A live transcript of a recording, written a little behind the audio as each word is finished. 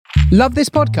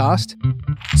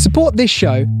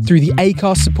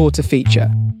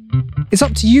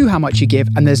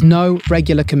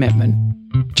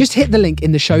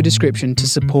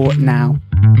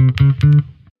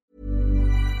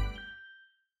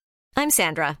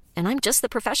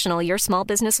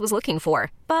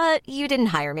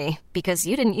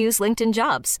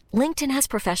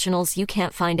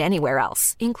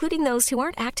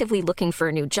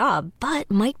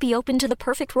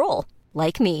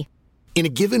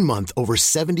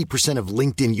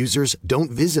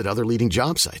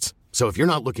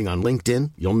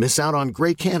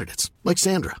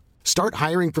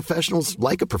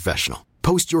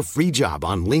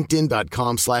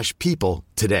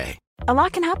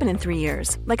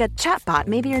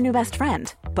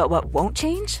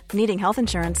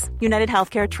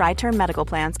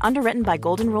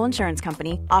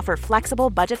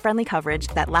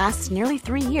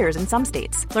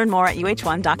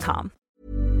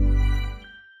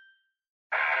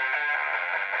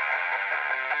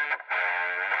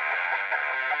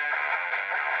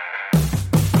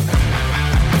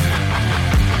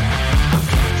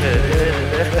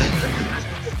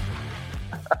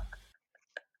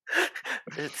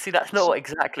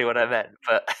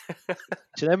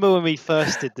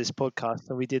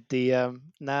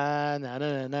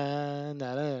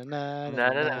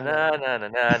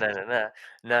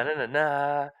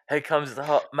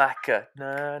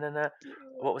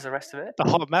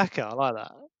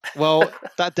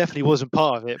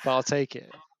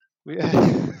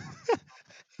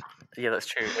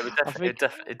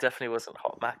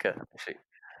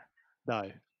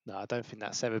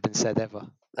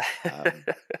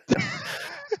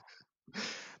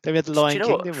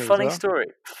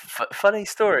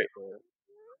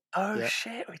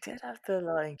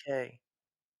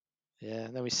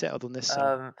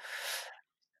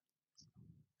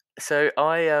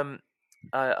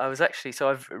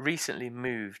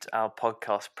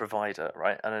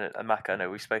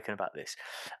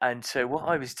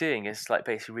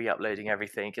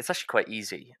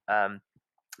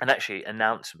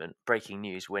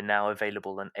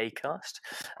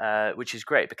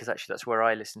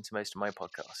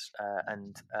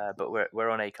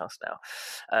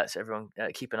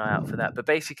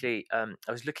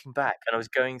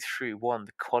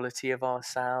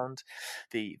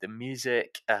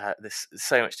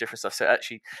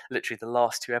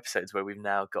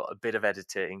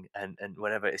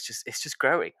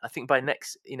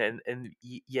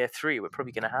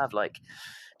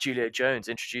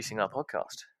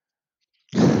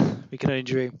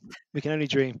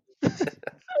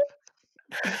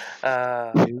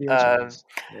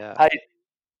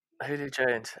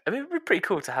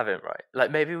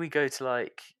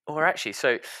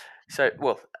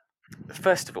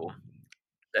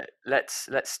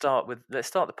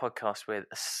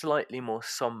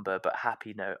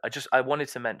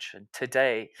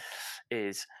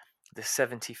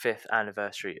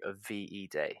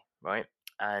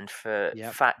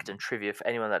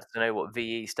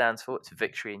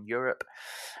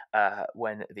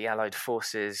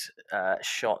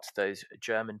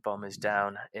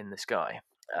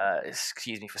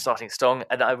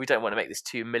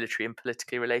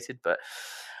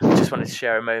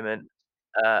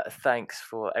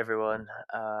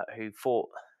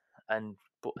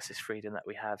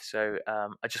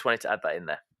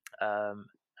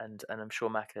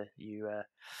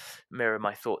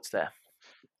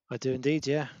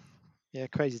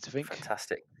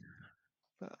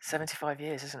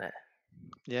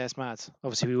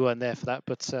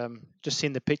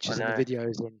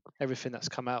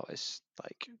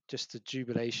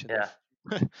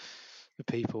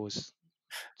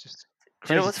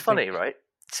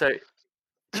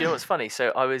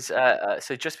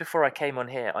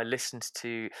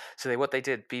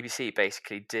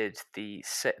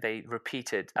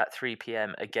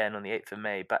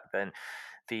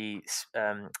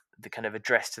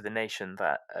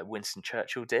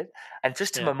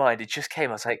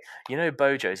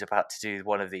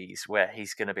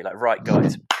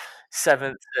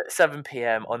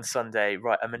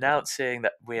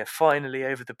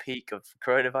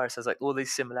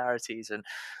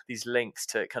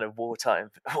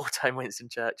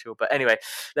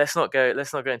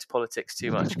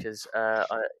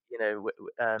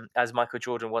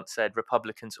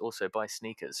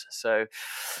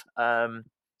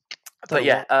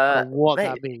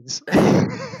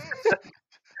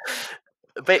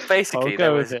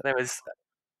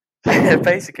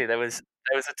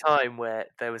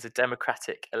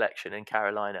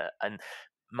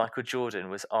Michael Jordan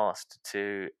was asked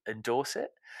to endorse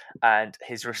it, and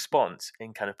his response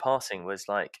in kind of passing was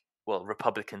like, well,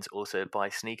 Republicans also buy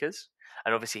sneakers.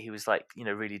 And obviously he was like,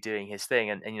 really doing his thing.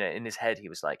 And in his head, he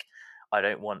was like, I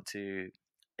don't want to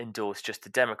endorse just the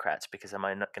Democrats because am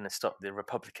I not going to stop the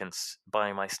Republicans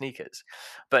buying my sneakers?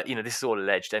 But this is all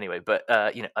alleged anyway. But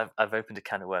I've opened a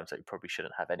can of worms that you probably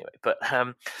shouldn't have anyway. But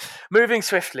moving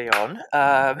swiftly on.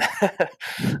 Do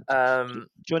you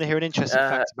want to hear an interesting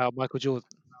fact about Michael Jordan?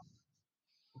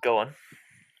 Go on.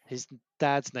 His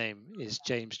dad's name is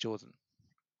James Jordan.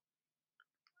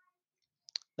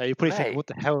 Now you're probably thinking, what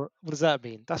the hell? What does that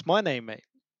mean? That's my name, mate.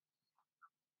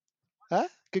 Huh?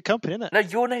 Good company, isn't it? No,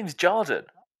 your name's Jordan.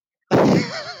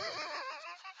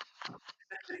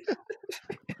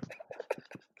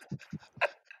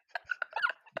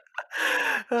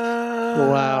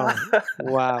 Wow.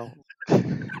 Wow.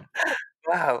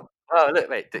 Look,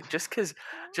 mate. Just because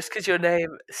your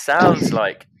name sounds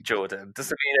like Jordan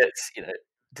doesn't mean it's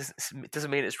doesn't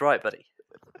mean it's right, buddy.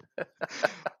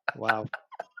 Wow.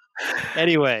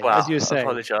 Anyway, as you were saying. I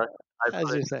apologise.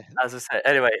 As you say. As I said.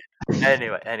 Anyway.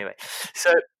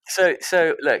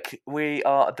 So look, we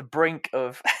are at the brink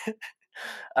of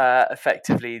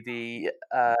effectively the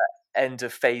end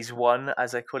of phase 1,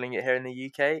 as they're calling it here in the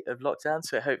UK, of lockdown.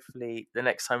 So hopefully the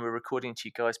next time we're recording to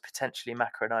you guys, potentially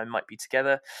Macca and I might be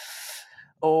together.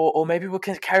 Or maybe we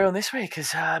can carry on this way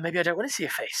because maybe I don't want to see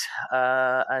your face,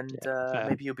 and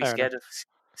maybe you'll be scared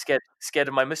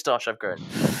of my moustache I've grown.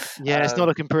 Yeah, it's not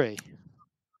looking pretty.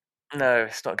 No,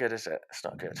 it's not good, is it? It's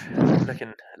not good. Look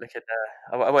at.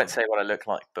 I won't say what I look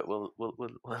like, but we'll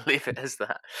leave it as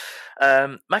that.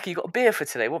 Mackie, you got a beer for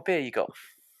today? What beer you got?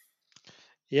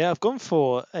 Yeah, I've gone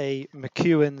for a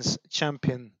McEwan's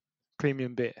Champion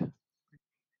Premium Beer,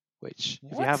 which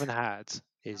if you haven't had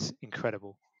is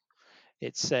incredible.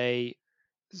 It's a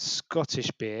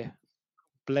Scottish beer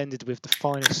blended with the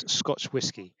finest Scotch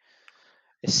whiskey.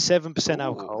 It's 7%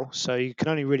 alcohol, so you can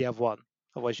only really have one,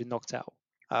 otherwise you're knocked out.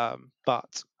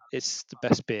 But it's the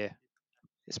best beer.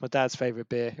 It's my dad's favourite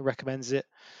beer. He recommends it,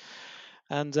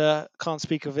 and can't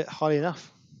speak of it highly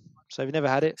enough. So if you've never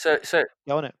had it, so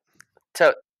go on it.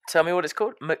 Tell me what it's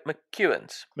called.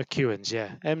 McEwan's. McEwan's,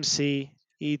 yeah. McEwans.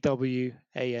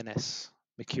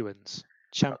 McEwan's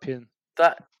Champion.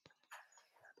 That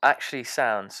actually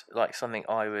sounds like something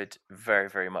I would very,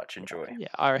 very much enjoy. Yeah,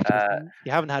 I reckon if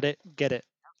you haven't had it, get it.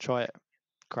 Try it.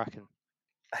 Cracking.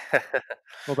 What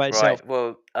about yourself? Right.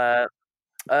 Well,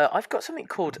 I've got something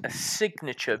called a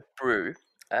signature brew.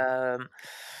 I'll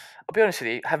be honest with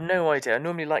you, I have no idea. I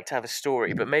normally like to have a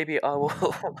story, but maybe I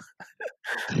will.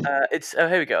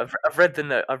 Here we go. I've read the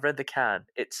note. I've read the can.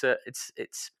 It's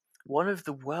one of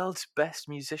the world's best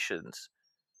musicians.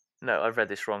 No, I've read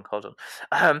this wrong. Hold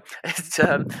on.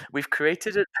 We've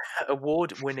created an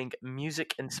award-winning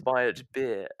music-inspired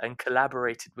beer and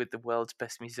collaborated with the world's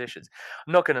best musicians.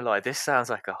 I'm not gonna lie, this sounds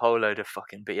like a whole load of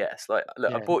fucking BS. Like,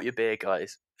 look, I bought your beer,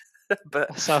 guys, but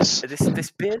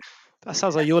this beer. That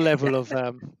sounds like your level of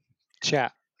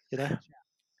chat.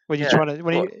 When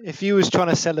you're if you was trying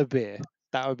to sell a beer,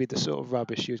 that would be the sort of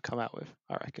rubbish you'd come out with,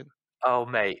 I reckon. Oh,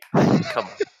 mate, come on,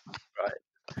 right?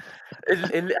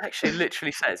 It actually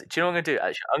literally says. Do you know what I'm going to do?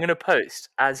 Actually, I'm going to post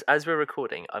as we're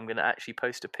recording. I'm going to actually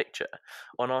post a picture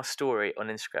on our story on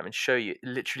Instagram and show you. It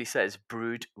literally says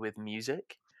 "brewed with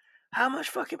music." How much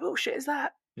fucking bullshit is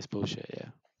that? It's bullshit, yeah.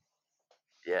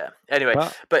 Yeah. Anyway,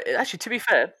 but actually, to be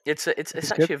fair, it's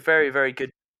actually good. A very, very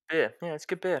good beer. Yeah, it's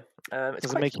good beer. It's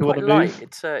Does quite, it make you want to light. move?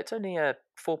 It's only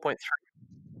 4.3.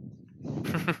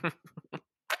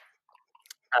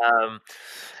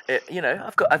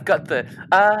 I've got the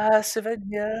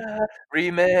Savannah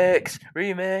remix.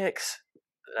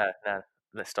 No,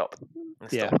 let's stop.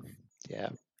 Yeah.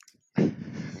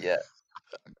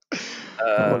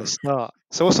 Let's start.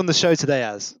 So what's on the show today,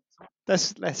 Az?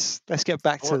 Let's get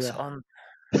back to that. On?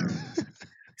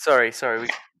 Sorry, we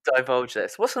divulge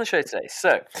this. What's on the show today?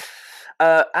 So,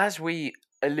 as we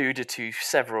alluded to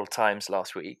several times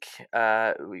last week,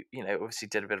 we obviously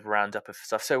did a bit of a roundup of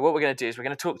stuff. So what we're going to do is we're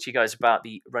going to talk to you guys about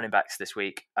the running backs this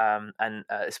week, and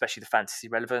especially the fantasy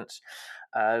relevance.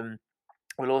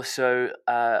 We'll also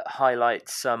highlight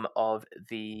some of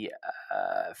the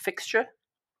fixture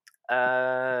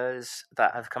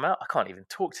that have come out. I can't even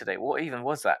talk today. What even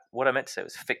was that? What I meant to say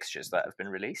was fixtures that have been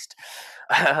released.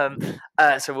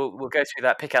 So we'll go through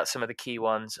that, pick out some of the key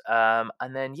ones,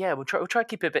 and then we'll try to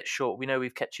keep it a bit short. We know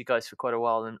we've kept you guys for quite a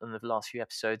while in the last few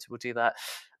episodes. We'll do that,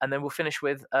 and then we'll finish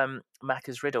with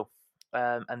Macca's riddle.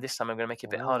 And this time I'm going to make it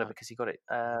a bit harder because he got it.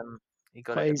 He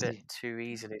got it a bit too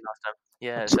easily last time.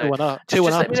 Yeah, two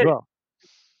one up as well.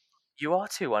 You are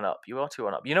 2-1 up. You are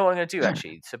 2-1 up. You know what I'm going to do,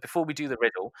 actually? So before we do the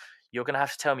riddle, you're going to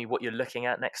have to tell me what you're looking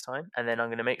at next time, and then I'm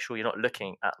going to make sure you're not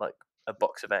looking at like a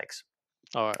box of eggs.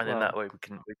 All right. And then that way we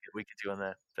can do on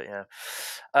there. But yeah.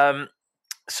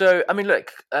 So I mean,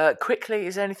 look. Quickly,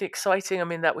 is there anything exciting? I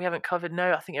mean, that we haven't covered?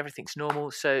 No, I think everything's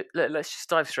normal. So let's just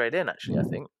dive straight in. Actually, I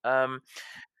think.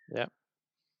 Yeah.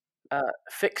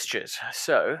 Fixtures.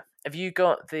 So have you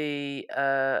got the?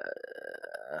 I'm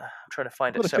trying to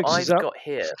find it. So I've got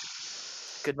here.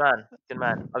 Good man.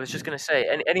 I was just going to say,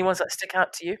 any ones that stick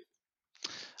out to you?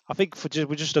 I think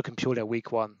we're just looking purely at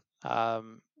week one. Yeah.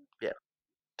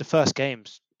 The first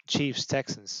games, Chiefs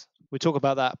Texans. We talk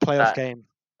about that playoff game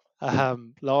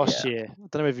last year. I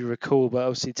don't know if you recall, but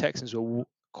obviously Texans were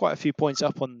quite a few points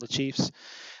up on the Chiefs.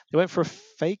 They went for a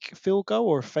fake field goal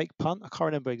or a fake punt. I can't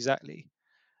remember exactly.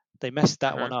 They messed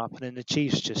that one up, and then the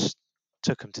Chiefs just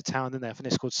took them to town, didn't they? I think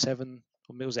they scored 7,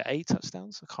 or was it 8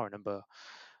 touchdowns? I can't remember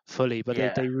fully, but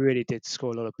they really did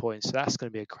score a lot of points. So that's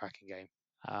going to be a cracking game.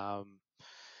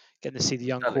 Getting to see the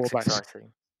young quarterbacks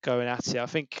going at it. I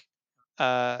think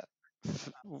I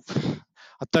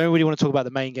don't really want to talk about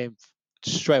the main game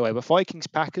straight away, but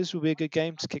Vikings-Packers will be a good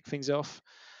game to kick things off.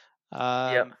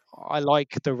 I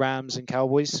like the Rams and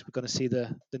Cowboys. We're going to see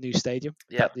the new stadium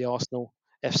that the Arsenal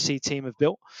FC team have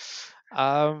built. They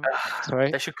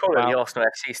should call it the Arsenal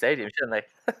FC Stadium, shouldn't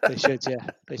they? They should, yeah,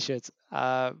 they should.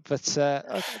 But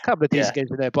a couple of decent games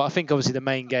in there. But I think obviously the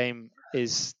main game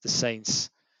is the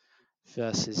Saints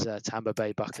versus Tampa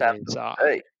Bay Buccaneers.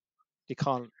 You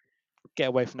can't get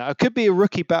away from that. It could be a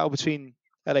rookie battle between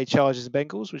LA Chargers and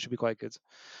Bengals, which would be quite good.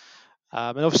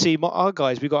 And obviously, our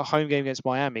guys, we've got a home game against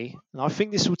Miami, and I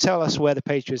think this will tell us where the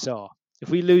Patriots are. If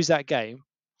we lose that game,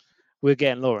 we're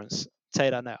getting Lawrence. Tell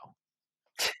you that now.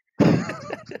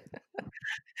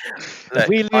 If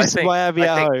we lose to Miami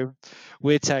at home,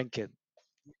 we're tanking.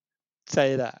 Tell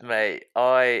you that, mate.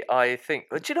 I think.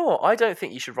 Do you know what? I don't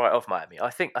think you should write off Miami. I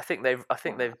think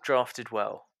they've drafted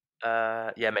well.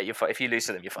 Yeah, mate. You're fucked. If you lose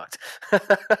to them, you're fucked.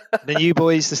 The new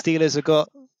boys, the Steelers, have got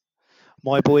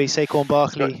my boy Saquon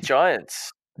Barkley.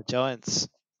 Giants. The Giants.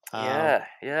 Yeah.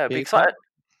 Be excited.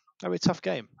 That'll be a tough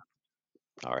game,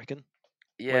 I reckon.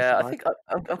 Yeah, I think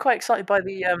I'm quite excited by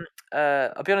the.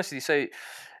 I'll be honest with you. So,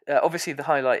 obviously, the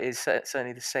highlight is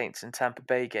certainly the Saints and Tampa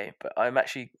Bay game, but I'm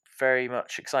actually very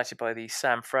much excited by the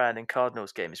San Fran and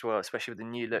Cardinals game as well, especially with the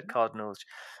new look Cardinals,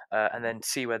 and then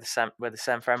see where the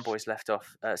San Fran boys left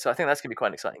off. So I think that's gonna be quite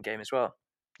an exciting game as well.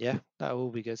 Yeah, that will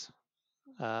be good.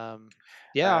 There's a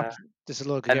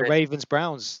lot of good. Ravens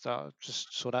Browns.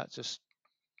 Just saw that. That's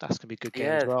gonna be a good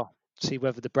game as well. See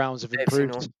whether the Browns have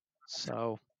improved.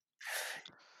 So.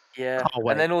 Yeah,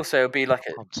 and then also it'll be like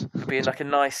a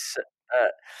nice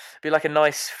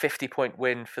 50-point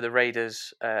win for the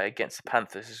Raiders against the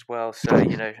Panthers as well. So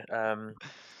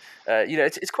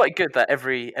it's quite good that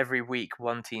every week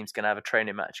one team's gonna have a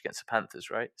training match against the Panthers,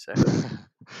 right? So,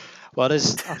 well, I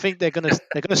think they're gonna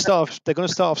start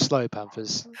off slow,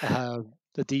 Panthers.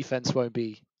 The defense won't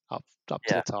be up to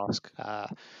the task,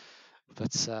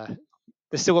 but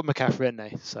they still got McCaffrey in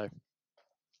there, so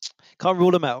can't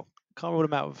rule them out. Can't rule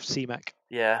them out with C-Mac.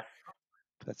 Yeah.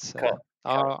 But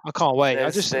I can't wait. We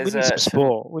need some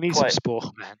sport. We need some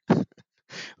sport, man.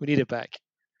 We need it back.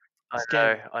 I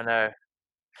know.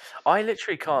 I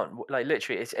literally can't.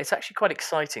 It's actually quite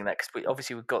exciting that because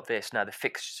we've got this now. The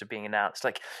fixtures are being announced.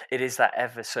 Like it is that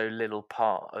ever so little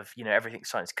part of everything's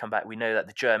starting to come back. We know that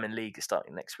the German league is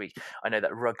starting next week. I know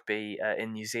that rugby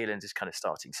in New Zealand is kind of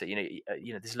starting. So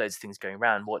there's loads of things going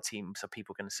around. What teams are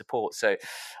people going to support? So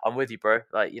I'm with you, bro.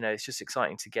 It's just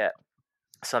exciting to get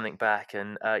something back,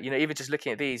 and even just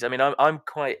looking at these. I mean, I'm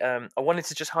quite. I wanted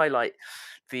to just highlight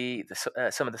the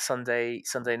some of the Sunday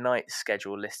night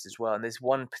schedule list as well, and there's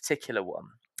one particular one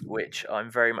which I'm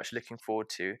very much looking forward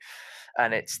to,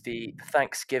 and it's the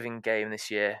Thanksgiving game this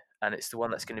year, and it's the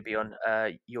one that's going to be on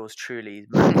yours truly,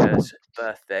 Monica's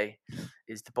birthday,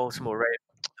 is the Baltimore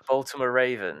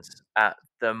Ravens at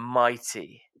the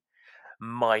mighty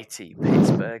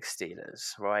Pittsburgh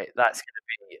Steelers, right? That's going to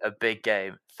be a big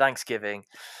game. Thanksgiving,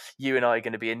 you and I are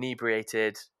going to be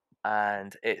inebriated,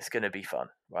 and it's going to be fun,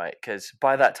 right? Because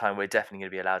by that time, we're definitely going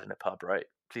to be allowed in a pub, right?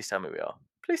 Please tell me we are.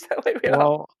 Please tell me we are.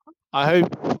 Well, I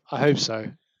hope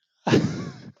so.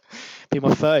 Be my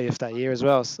 30th that year as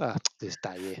well.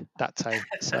 That time.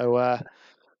 So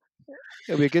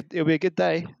it'll be a good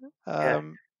day.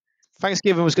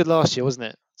 Thanksgiving was good last year, wasn't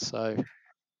it? So. Do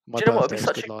you know what? It'd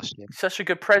be such a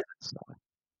good present.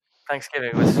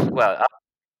 Thanksgiving was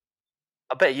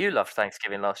I bet you loved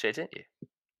Thanksgiving last year, didn't you?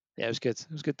 Yeah, it was good.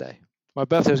 It was a good day. My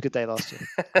birthday was a good day last year.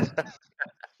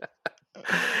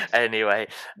 Anyway,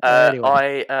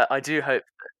 I do hope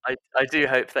I do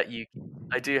hope that you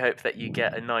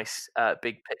get a nice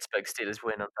big Pittsburgh Steelers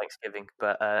win on Thanksgiving.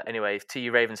 But anyway, to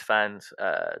you Ravens fans,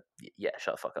 yeah,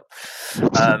 shut the fuck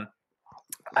up.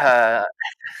 Uh,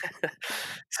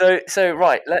 so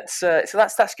right, let's. So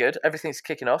that's good. Everything's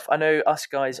kicking off. I know us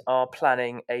guys are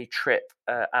planning a trip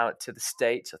out to the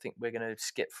States. I think we're going to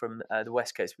skip from the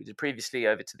West Coast we did previously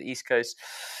over to the East Coast.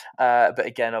 But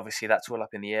again, obviously that's all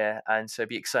up in the air, and so it'd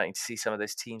be exciting to see some of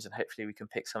those teams, and hopefully we can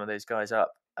pick some of those guys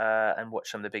up and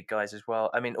watch some of the big guys as well.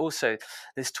 I mean, also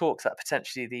there's talk that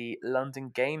potentially the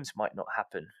London Games might not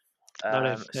happen.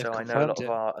 They've so I know a lot of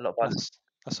our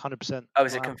That's 100%. Oh,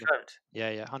 is it confirmed?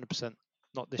 Yeah, 100%.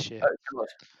 Not this year. Oh, God.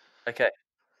 Okay.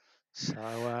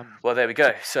 So, well, there we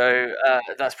go. So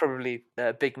that's probably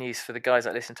big news for the guys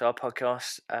that listen to our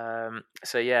podcast.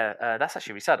 So yeah, that's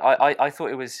actually really sad. I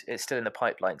thought it's still in the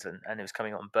pipelines and it was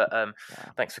coming on, but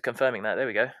thanks for confirming that. There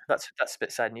we go. That's a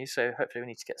bit sad news. So hopefully we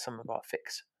need to get some of our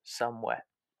fix somewhere.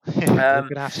 We're gonna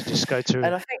have to just go to.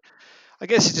 And I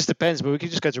guess it just depends, but we can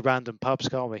just go to random pubs,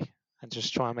 can't we? And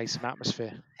just try and make some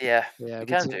atmosphere. Yeah, we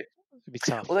can do. It'd be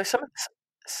tough. Although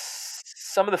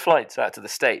some of the flights out to the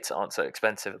States aren't so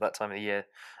expensive at that time of the year,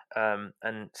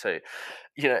 and so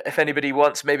if anybody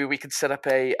wants, maybe we could set up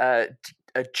a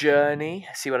journey.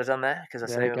 See what I've done there? Because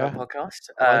that's the name of our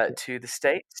podcast. To the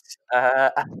States,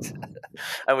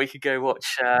 and we could go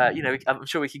watch. I'm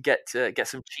sure we could get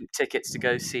some cheap tickets to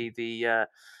go see the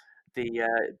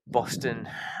Boston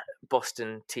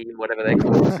team, whatever they're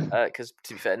called. Because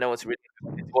to be fair, no one's really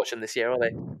watching them this year, are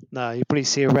they? No, you probably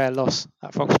see a rare loss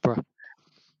at Foxborough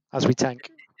as we tank.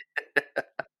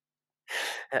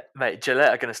 Mate,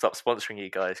 Gillette are going to stop sponsoring you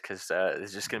guys because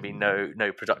there's just going to be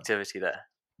no productivity there.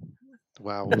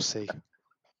 Well, we'll see.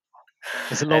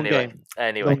 It's a long game.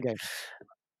 Anyway, long game.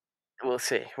 We'll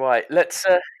see. Right, let's.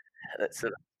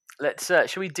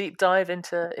 Should we deep dive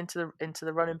into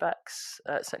the running backs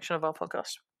section of our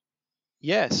podcast?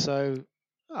 Yeah. So,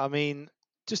 I mean,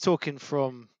 just talking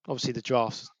from obviously the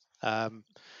drafts.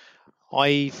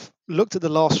 I've looked at the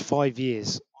last 5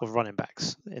 years of running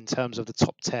backs in terms of the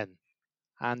top 10,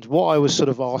 and what I was sort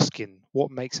of asking,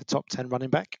 what makes a top 10 running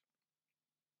back?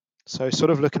 So, sort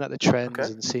of looking at the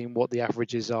trends and seeing what the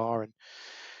averages are, and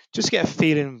just get a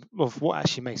feeling of what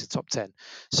actually makes a top 10.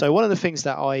 So, one of the things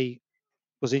that I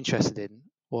was interested in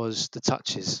was the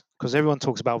touches, because everyone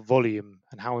talks about volume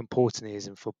and how important it is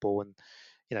in football, and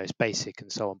it's basic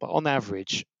and so on. But on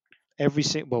average,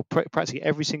 practically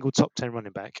every single top 10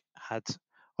 running back had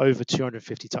over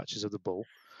 250 touches of the ball.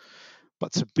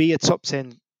 But to be a top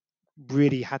 10,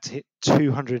 really had to hit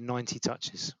 290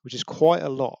 touches, which is quite a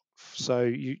lot. So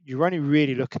you're only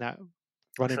really looking at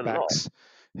running backs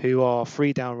who are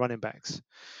 3-down running backs.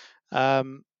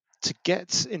 To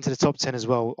get into the top 10 as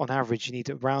well, on average, you need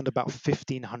around about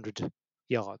 1,500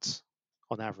 yards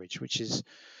on average, which is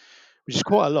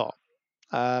quite a lot.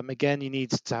 Again, you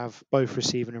need to have both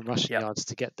receiving and rushing yards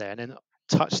to get there. And then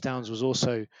touchdowns was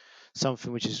also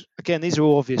something which is, again, these are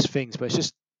all obvious things, but it's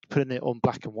just putting it on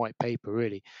black and white paper,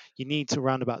 really. You need to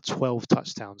around about 12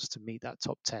 touchdowns to meet that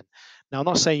top 10. Now, I'm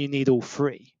not saying you need all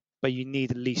 3, but you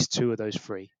need at least 2 of those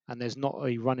 3. And there's not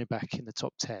a running back in the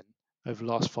top 10 over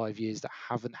the last 5 years that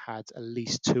haven't had at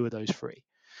least 2 of those 3.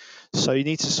 So you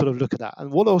need to sort of look at that.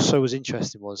 And what also was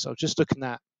interesting was I was just looking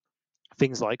at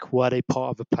things like, were they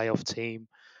part of a playoff team?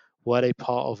 Were they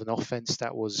part of an offense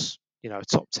that was, a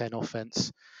top 10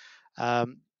 offense?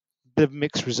 The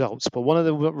mixed results. But one of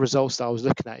the results that I was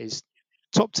looking at is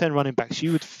top 10 running backs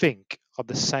you would think are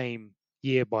the same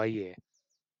year by year.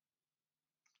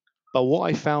 But what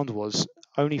I found was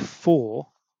only 4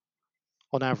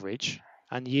 on average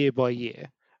and year by year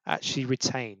actually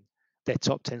retain their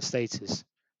top 10 status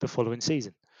the following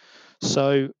season.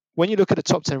 So when you look at the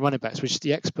top 10 running backs, which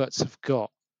the experts have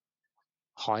got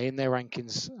high in their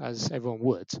rankings, as everyone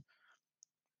would,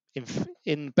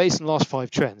 based on the last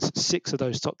 5 trends, 6 of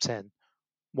those top 10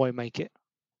 won't make it.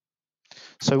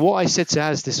 So what I said to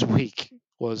Az this week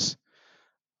was,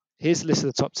 here's the list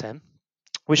of the top 10,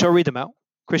 which I'll read them out.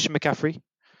 Christian McCaffrey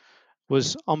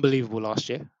was unbelievable last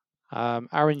year.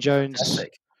 Aaron Jones,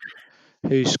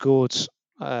 who scored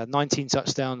 19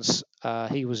 touchdowns,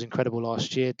 he was incredible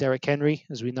last year. Derrick Henry,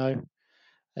 as we know.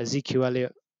 Ezekiel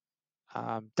Elliott.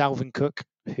 Dalvin Cook,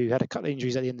 who had a couple of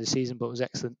injuries at the end of the season but was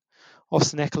excellent.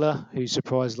 Austin Eckler, who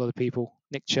surprised a lot of people.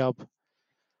 Nick Chubb.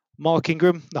 Mark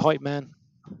Ingram, the hype man.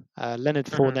 Leonard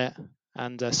Fournette.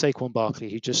 And Saquon Barkley,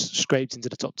 who just scraped into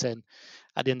the top 10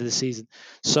 at the end of the season.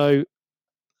 So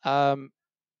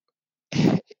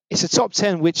it's a top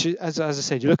 10, which, as I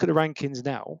said, you look at the rankings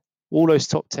now, all those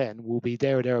top 10 will be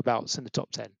there or thereabouts in the top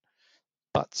 10.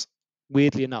 But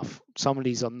weirdly enough, some of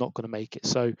these are not going to make it.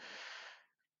 So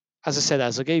as I said,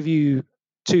 I gave you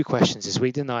 2 questions this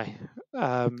week, didn't I?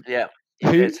 Yeah.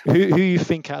 Who you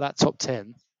think out of that top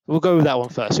 10? We'll go with that one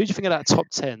first. Who do you think out of that top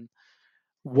 10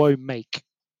 won't make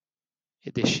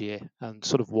it this year, and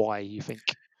sort of why you think?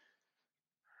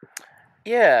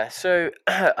 Yeah, so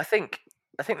I think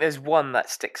there's one that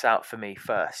sticks out for me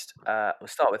first. We'll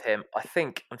start with him. I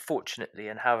think, unfortunately,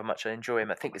 and however much I enjoy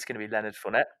him, I think it's going to be Leonard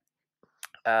Fournette.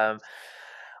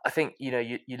 I think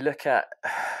you look at,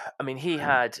 I mean, he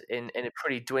had in a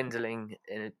pretty dwindling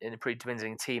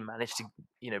team managed to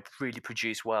really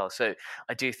produce well. So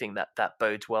I do think that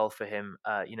bodes well for him.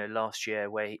 Last year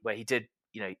where he did,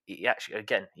 he actually,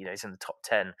 again, he's in the top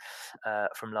 10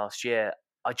 from last year.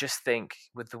 I just think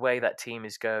with the way that team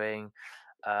is going,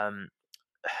 kind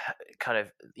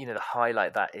of the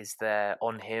highlight that is there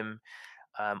on him.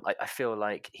 I feel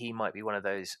like he might be one of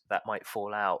those that might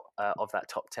fall out of that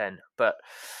top 10. But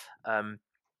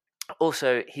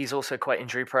also, he's also quite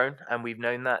injury prone, and we've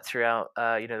known that throughout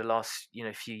the last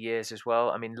few years as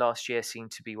well. I mean, last year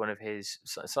seemed to be one of his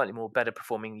slightly more better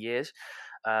performing years.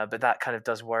 But that kind of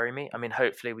does worry me. I mean,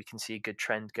 hopefully we can see a good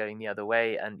trend going the other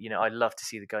way. And, I'd love to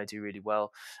see the guy do really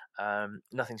well.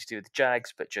 Nothing to do with the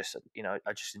Jags, but just,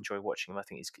 I just enjoy watching him. I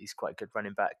think he's quite a good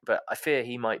running back. But I fear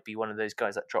he might be one of those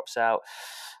guys that drops out.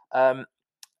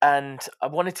 And I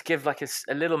wanted to give like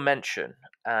a little mention.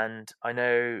 And I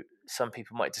know some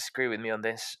people might disagree with me on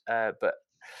this, but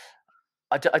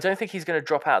I don't think he's going to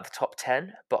drop out of the top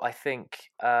 10, but I think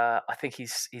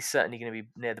he's certainly going to be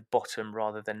near the bottom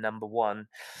rather than number 1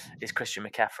 is Christian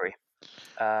McCaffrey.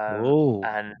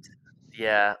 And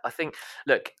yeah, I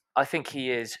think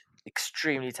he is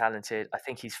extremely talented. I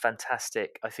think he's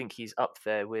fantastic. I think he's up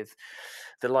there with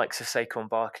the likes of Saquon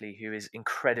Barkley, who is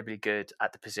incredibly good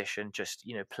at the position, just,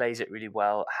 plays it really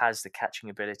well, has the catching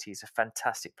ability, he's a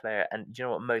fantastic player. And you know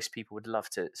what? Most people would love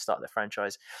to start their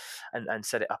franchise and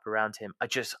set it up around him. I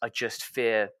just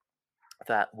fear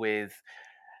that with,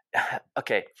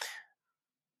 okay,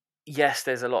 yes,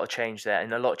 there's a lot of change there,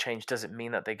 and a lot of change doesn't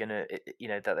mean that they're gonna,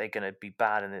 that they're gonna be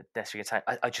bad and necessarily attack.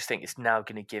 I just think it's now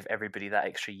going to give everybody that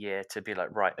extra year to be like,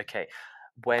 right, okay.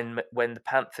 When the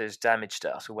Panthers damaged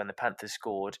us, or when the Panthers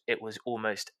scored, it was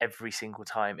almost every single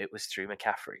time it was through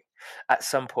McCaffrey. At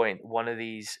some point, one of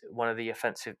the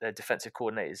defensive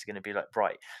coordinators is going to be like,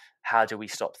 right, how do we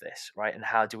stop this, right? And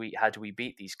how do we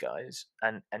beat these guys?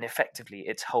 And effectively,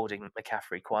 it's holding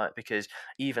McCaffrey quiet, because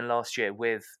even last year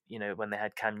with when they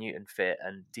had Cam Newton fit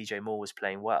and DJ Moore was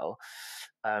playing well,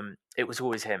 it was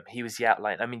always him. He was the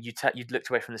outline. I mean, you'd looked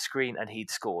away from the screen and he'd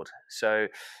scored. So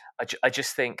I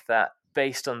just think that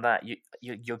based on that,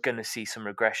 you're going to see some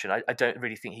regression. I don't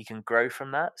really think he can grow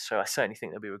from that. So I certainly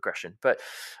think there'll be regression. But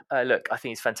look, I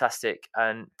think he's fantastic,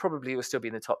 and probably will still be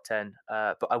in the top 10.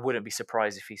 But I wouldn't be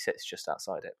surprised if he sits just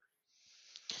outside it.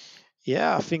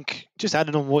 Yeah, I think just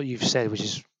adding on what you've said, which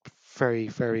is very,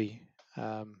 very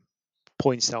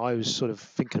points that I was sort of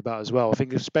thinking about as well. I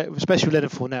think especially with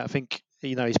Leonard Fournette, I think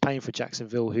he's playing for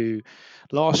Jacksonville, who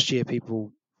last year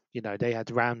people, they had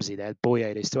Ramsey, they had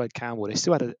Boye, they still had Campbell, they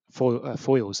still had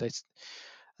Foyles.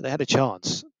 They had a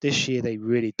chance. This year they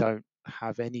really don't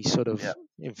have any sort of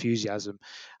enthusiasm.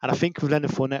 And I think with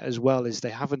Leonard Fournette as well is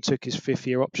they haven't took his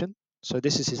 5th-year option. So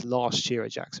this is his last year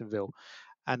at Jacksonville.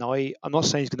 And I'm not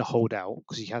saying he's going to hold out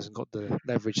because he hasn't got the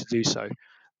leverage to do so.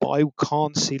 But I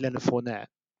can't see Leonard Fournette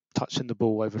touching the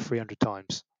ball over 300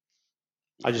 times.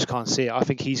 I just can't see it. I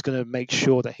think he's going to make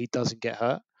sure that he doesn't get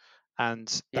hurt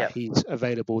and that he's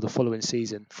available the following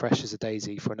season, fresh as a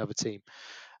daisy for another team.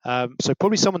 So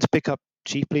probably someone to pick up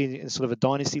cheaply in sort of a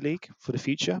dynasty league for the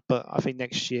future. But I think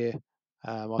next year,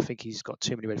 I think he's got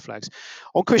too many red flags.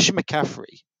 On Christian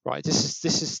McCaffrey, right? This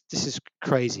is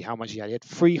crazy how much he had. He had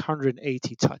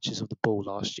 380 touches of the ball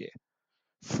last year.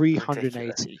 380.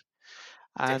 Ridiculous.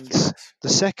 And the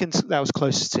second that was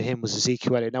closest to him was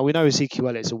Ezekiel Elliott. Now we know Ezekiel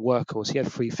Elliott is a workhorse. He had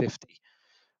 350,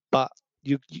 but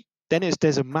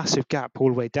there's a massive gap all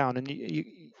the way down. And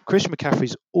Christian McCaffrey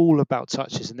is all about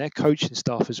touches, and their coaching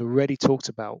staff has already talked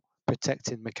about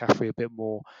protecting McCaffrey a bit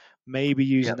more, maybe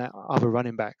using that other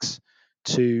running backs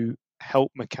to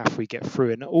help McCaffrey get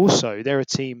through. And also, they're a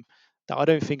team that I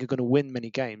don't think are going to win many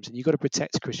games, and you've got to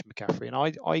protect Christian McCaffrey. And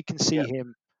I can see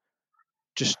him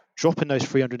just dropping those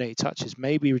 380 touches,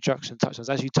 maybe reduction touchdowns,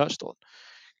 as you touched on,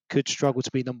 could struggle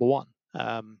to be number 1,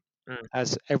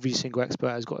 as every single expert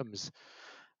has got him as.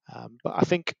 But I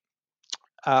think,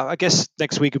 I guess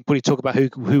next week we'll probably talk about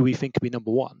who we think could be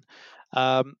number 1.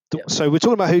 So we're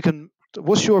talking about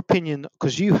what's your opinion?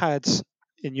 Because you had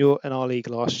in our league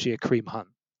last year, Kareem Hunt.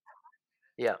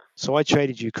 Yeah. So I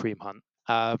traded you Kareem Hunt.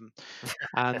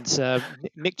 And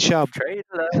Nick Chubb. Trade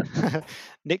alert.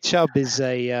 Nick Chubb is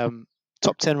a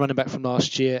top 10 running back from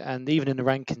last year, and even in the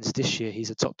rankings this year, he's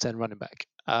a top 10 running back.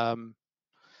 I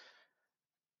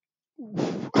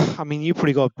mean, you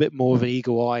probably got a bit more of an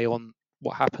eagle eye on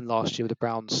what happened last year with the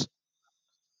Browns,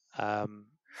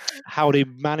 how they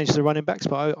managed the running backs.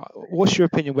 But what's your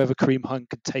opinion whether Kareem Hunt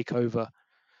could take over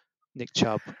Nick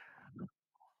Chubb?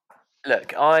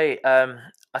 Look, I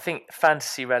think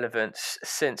fantasy relevance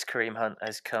since Kareem Hunt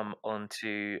has come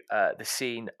onto the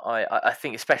scene, I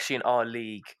think especially in our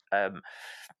league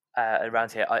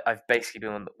around here, I've basically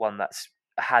been one that's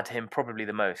had him probably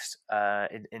the most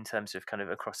in terms of kind of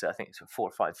across it. I think it's 4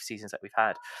 or 5 seasons that we've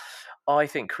had. I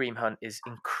think Kareem Hunt is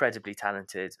incredibly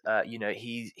talented.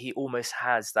 He almost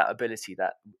has that ability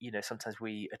that sometimes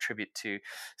we attribute to,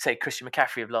 say, Christian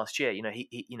McCaffrey of last year.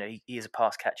 He is a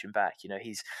pass catching back.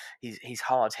 He's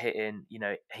hard hitting.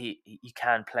 You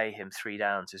can play him 3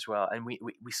 downs as well, and we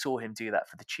saw him do that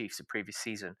for the Chiefs the previous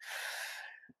season.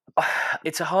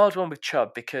 It's a hard one with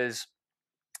Chubb because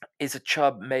is a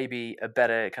Chubb maybe a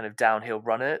better kind of downhill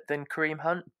runner than Kareem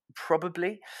Hunt?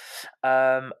 Probably.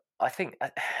 I think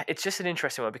it's just an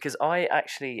interesting one because I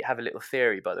actually have a little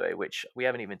theory, by the way, which we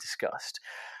haven't even discussed.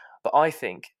 But I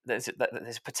think there's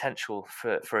potential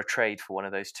for a trade for one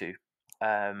of those two.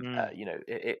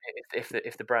 If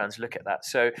the Browns look at that.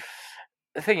 So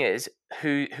the thing is,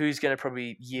 who's going to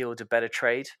probably yield a better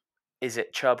trade? Is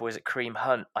it Chubb or is it Kareem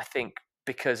Hunt? I think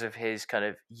because of his kind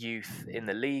of youth in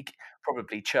the league,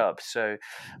 probably Chubb. So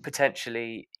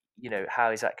potentially, how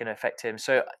is that going to affect him?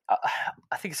 So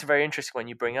I think it's a very interesting one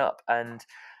you bring up. And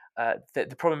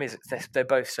the problem is they're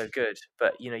both so good,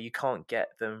 but you can't get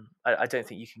them. I don't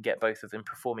think you can get both of them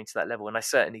performing to that level. And I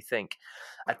certainly think,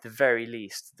 at the very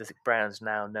least, the Browns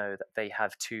now know that they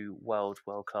have 2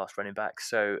 world-class running backs.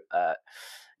 So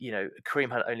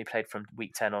Kareem Hunt only played from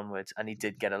week 10 onwards, and he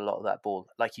did get a lot of that ball,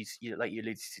 like you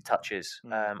alluded to, touches.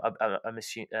 I'm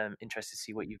interested to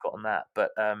see what you've got on that,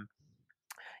 but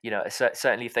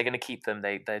certainly if they're going to keep them,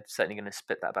 they're certainly going to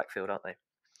split that backfield, aren't they?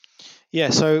 Yeah.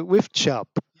 So with Chubb,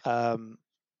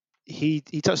 he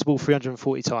touched the ball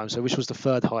 340 times, which was the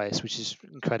 3rd highest, which is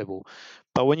incredible.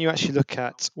 But when you actually look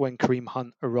at when Kareem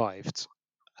Hunt arrived,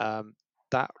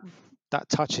 that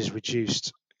touch is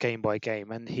reduced game by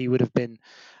game, and he would have been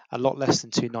a lot less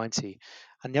than 290.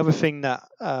 And the other thing that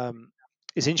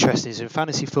is interesting is in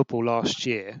fantasy football last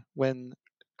year, when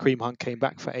Kareem Hunt came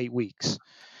back for 8 weeks,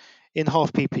 in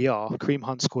half PPR, Kareem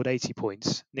Hunt scored 80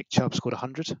 points, Nick Chubb scored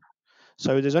 100.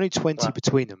 So there's only 20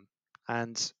 between them.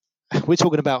 And we're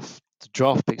talking about the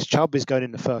draft picks. Chubb is going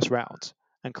in the 1st round,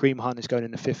 and Kareem Hunt is going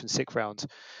in the 5th and 6th round.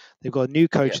 They've got a new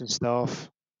coaching staff.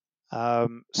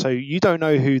 So you don't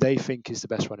know who they think is the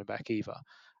best running back either.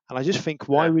 And I just think,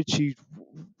 why would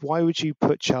you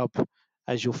put Chubb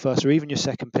as your 1st or even your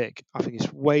 2nd pick? I think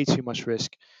it's way too much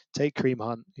risk. Take Kareem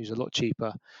Hunt, who's a lot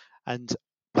cheaper. And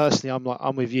personally,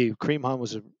 I'm with you. Kareem Hunt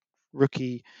was a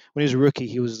rookie. When he was a rookie,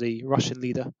 he was the rushing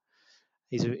leader.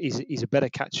 He's a better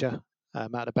catcher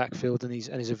out of the backfield, and he's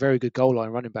a very good goal line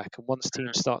running back. And once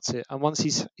team starts it, and once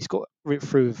he's got ripped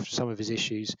through some of his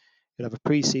issues, he'll have a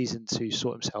pre-season to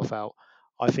sort himself out.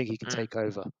 I think he can take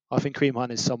over. I think Kareem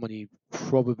Hunt is someone you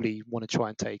probably want to try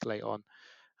and take late on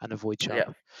and avoid Chubb.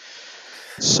 Yeah.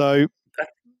 So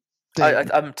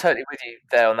I'm totally with you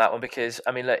there on that one, because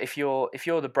I mean, look, if you're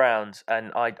the Browns,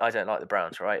 and I don't like the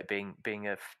Browns, right? Being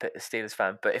a Steelers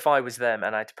fan, but if I was them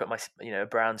and I had to put my a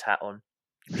Browns hat on,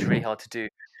 which is really hard to do,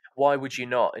 why would you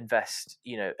not invest,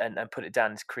 and put it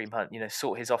down to Kareem Hunt,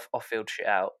 sort his off-field shit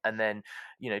out, and then,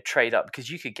 trade up, because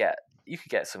you could get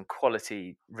some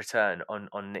quality return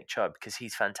on Nick Chubb, because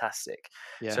he's fantastic.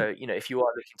 Yeah. So, if you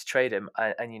are looking to trade him,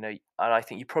 and I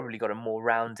think you probably got a more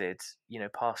rounded,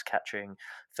 pass catching,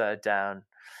 3rd down,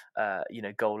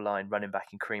 goal line running back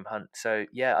in Kareem Hunt. So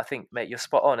yeah, I think, mate, you're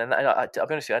spot on. And I'll be honest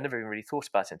with you, I never even really thought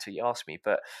about it until you asked me.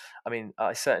 But I mean,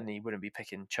 I certainly wouldn't be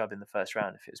picking Chubb in the 1st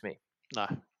round if it was me. No,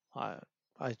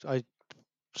 I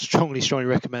strongly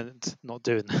recommend not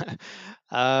doing that.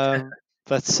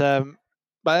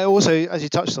 But also, as you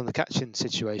touched on the catching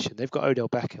situation, they've got Odell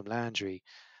Beckham, Landry.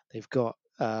 They've got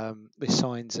they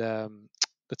signed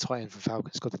the tight end from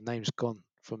Falcons. God, the name's gone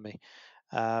from me.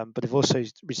 But they've also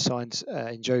re-signed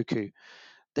Njoku.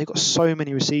 They've got so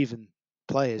many receiving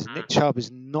players. Nick Chubb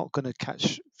is not going to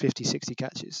catch 50, 60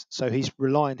 catches. So he's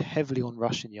relying heavily on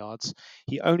rushing yards.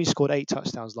 He only scored 8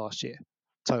 touchdowns last year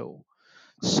total.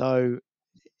 So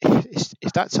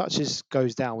if that touches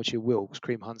goes down, which it will, because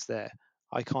Kareem Hunt's there,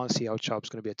 I can't see how Chubb's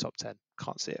going to be a top 10.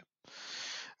 Can't see it.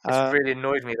 It's really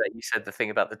annoyed me that you said the thing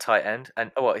about the tight end.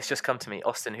 And it's just come to me,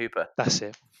 Austin Hooper. That's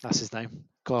it. That's his name.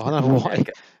 God, I don't know why.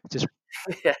 Just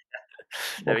yeah.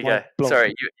 There we go.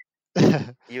 Sorry,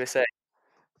 you were saying.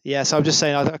 Yeah, so I'm just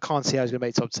saying I can't see how he's going to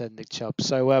make top 10, Nick Chubb.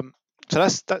 So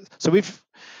that's that. So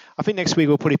I think next week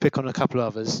we'll probably pick on a couple of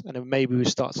others, and then maybe we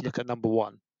start to look at number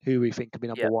one, who we think could be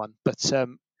number one. But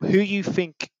who do you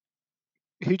think?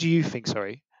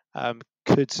 Sorry,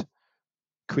 could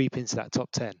creep into that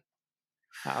top 10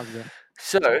 out of the...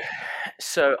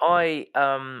 So I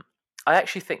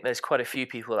actually think there's quite a few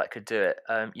people that could do it.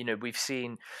 We've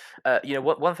seen,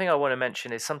 one thing I want to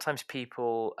mention is sometimes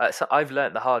people. I've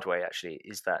learned the hard way actually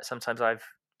is that sometimes I've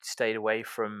stayed away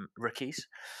from rookies,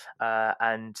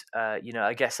 and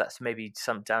I guess that's maybe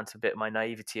some down to a bit of my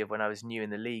naivety of when I was new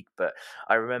in the league. But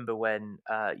I remember when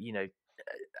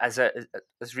as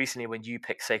recently when you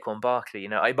picked Saquon Barkley,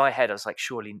 in my head I was like,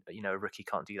 surely a rookie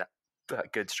can't do that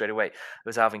good straight away. There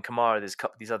was Alvin Kamara. There's a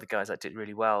couple of these other guys that did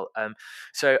really well.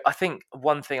 So I think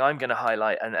one thing I'm going to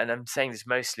highlight, and I'm saying this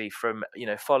mostly from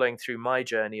following through my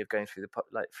journey of going through the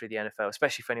NFL,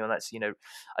 especially for anyone that's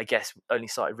I guess only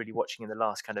started really watching in the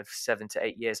last kind of 7 to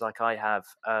 8 years, like I have,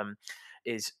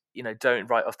 is don't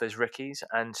write off those rookies.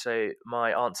 And so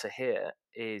my answer here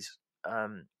is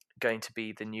going to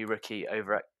be the new rookie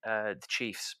over at the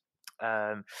Chiefs.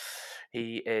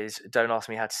 He is. Don't ask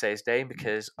me how to say his name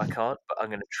because I can't, but I'm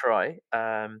going to try.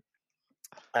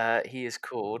 He is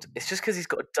called. It's just because he's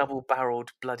got a double-barreled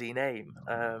bloody name,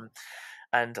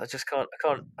 and I just can't.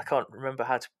 I can't remember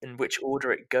in which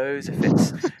order it goes. If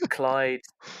it's Clyde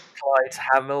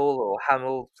Hamill or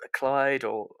Hamill Clyde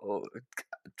or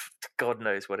God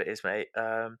knows what it is, mate.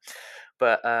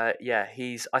 But yeah,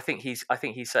 I think he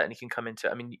certainly can come into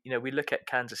it. I mean, we look at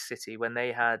Kansas City when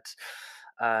they had.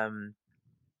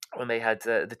 When they had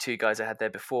the two guys I had there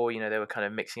before, they were kind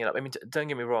of mixing it up. I mean, don't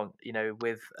get me wrong,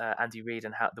 with Andy Reid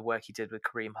and how the work he did with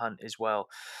Kareem Hunt as well,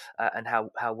 and how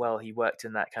well he worked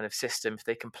in that kind of system. If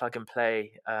they can plug and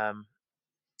play, do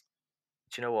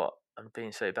you know what? I'm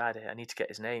being so bad here. I need to get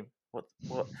his name. What?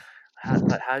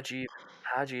 How do you?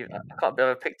 I can't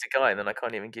believe I picked a guy and then I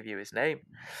can't even give you his name.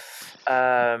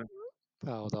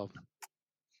 Hold on.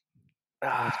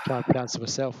 I try and pronounce it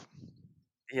myself.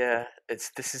 Yeah,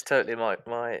 this is totally my.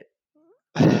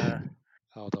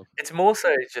 Hold on. It's more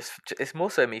so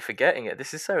me forgetting it.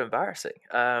 This is so embarrassing.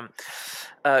 Clyde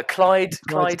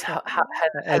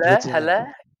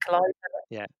Helaire.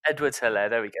 Yeah. Edwards-Helaire.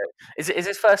 There we go. Is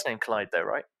his first name Clyde though,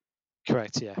 right?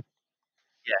 Correct. Yeah.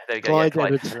 Yeah. There we go. Clyde yeah,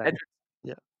 Edwards-Helaire.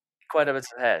 Quite a bit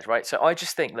of hairs, right? So I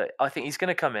just think I think he's going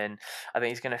to come in. I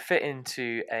think he's going to fit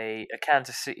into a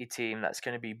Kansas City team that's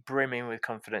going to be brimming with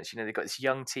confidence. They've got this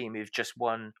young team who've just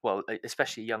won, well,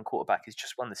 especially a young quarterback who's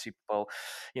just won the Super Bowl.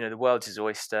 The world's his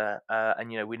oyster, and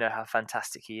we know how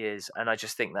fantastic he is. And I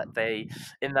just think that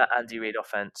in that Andy Reid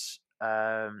offense,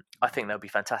 I think they'll be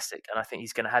fantastic, and I think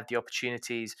he's going to have the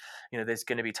opportunities. There's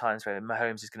going to be times where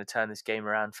Mahomes is going to turn this game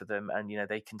around for them, and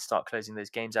they can start closing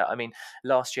those games out. I mean,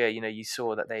 last year, you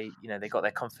saw that they got their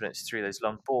confidence through those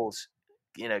long balls.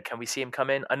 Can we see him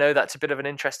come in? I know that's a bit of an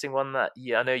interesting one. That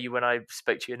I know you when I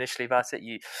spoke to you initially about it,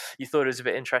 you thought it was a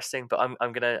bit interesting, but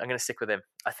I'm gonna stick with him.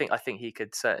 I think he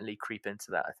could certainly creep into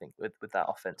that. I think with that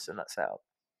offense and that setup.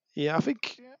 Yeah,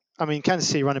 I mean, Kansas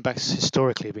City running backs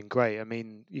historically have been great. I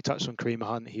mean, you touched on Kareem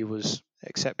Hunt. He was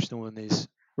exceptional in his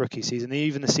rookie season.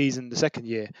 Even the second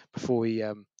year before he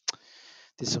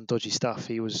did some dodgy stuff,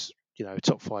 he was,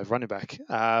 top 5 running back.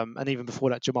 And even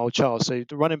before that, Jamal Charles. So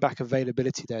the running back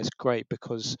availability there is great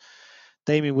because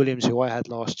Damien Williams, who I had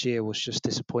last year, was just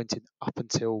disappointing up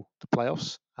until the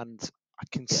playoffs. And I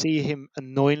can see him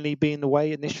annoyingly being the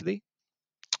way initially.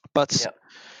 But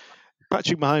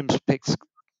Patrick Mahomes picked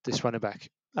this running back.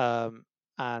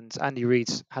 And Andy Reid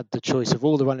had the choice of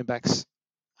all the running backs,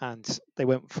 and they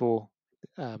went for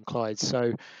Clyde.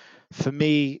 So for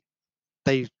me,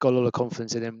 they've got a lot of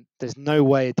confidence in him. There's no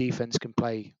way a defense can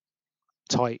play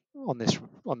tight on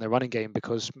their running game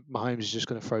because Mahomes is just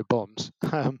going to throw bombs.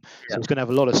 So he's going to have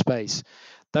a lot of space.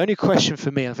 The only question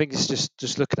for me, I think it's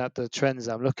just looking at the trends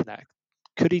I'm looking at,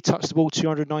 could he touch the ball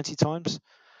 290 times?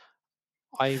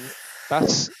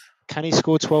 Can he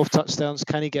score 12 touchdowns?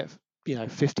 Can he get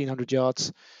 1,500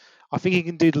 yards? I think he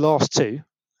can do the last two,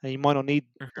 and he might not need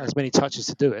as many touches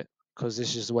to do it because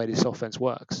this is the way this offense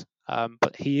works.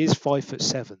 But he is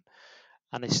 5'7",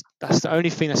 and that's the only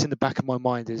thing that's in the back of my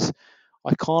mind is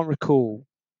I can't recall,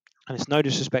 and it's no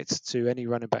disrespect to any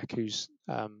running back who's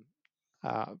below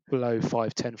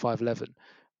 5'10", 5'11",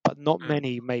 but not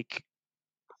many make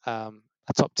a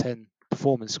top 10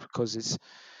 performance because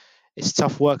it's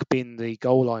tough work being the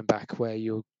goal line back where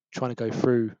you're trying to go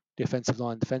through the offensive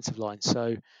line.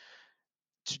 So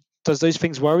does those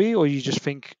things worry you, or you just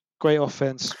think great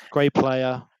offense, great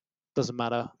player, doesn't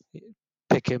matter,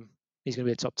 pick him, he's going to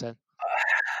be a top 10?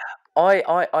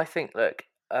 I think, look,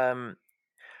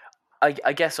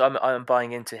 I guess I'm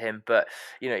buying into him, but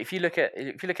if you look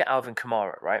at Alvin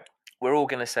Kamara, right? We're all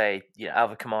going to say,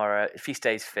 Alvin Kamara, if he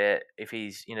stays fit, if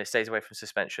he's stays away from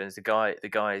suspensions, the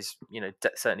guy's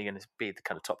certainly going to be the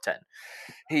kind of top 10.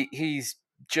 He's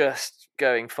just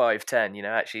going 5'10".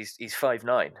 Actually he's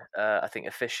 5'9", I think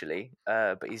officially,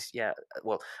 but he's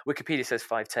Wikipedia says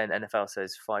 5'10", NFL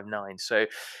says 5'9". So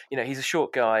he's a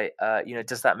short guy.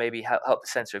 Does that maybe help the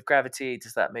center of gravity?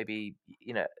 Does that maybe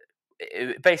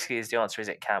basically is the answer is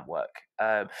it can work.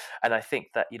 And I think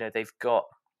that they've got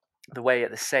the way at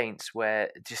the Saints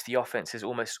where just the offense is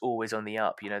almost always on the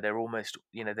up. They're almost,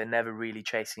 they're never really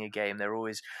chasing a game. They're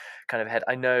always kind of ahead.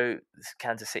 I know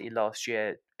Kansas City last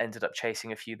year ended up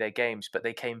chasing a few of their games, but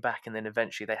they came back and then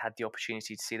eventually they had the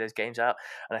opportunity to see those games out.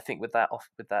 And I think with that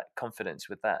confidence,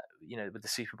 with that, with the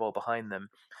Super Bowl behind them,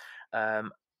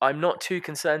 I'm not too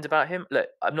concerned about him. Look,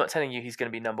 I'm not telling you he's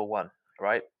going to be number one.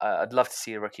 Right, I'd love to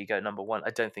see a rookie go number one. I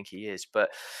don't think he is,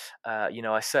 but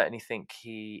I certainly think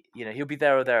he'll be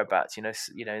there or thereabouts. In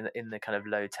the kind of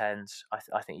low tens.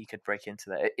 I think he could break into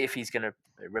that if he's going to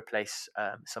replace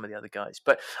some of the other guys.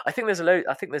 But I think there's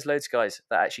loads of guys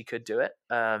that actually could do it.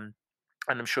 And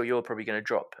I'm sure you're probably going to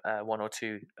drop one or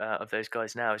two of those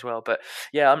guys now as well. But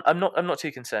yeah, I'm not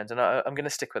too concerned, and I'm going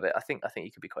to stick with it. I think he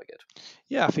could be quite good.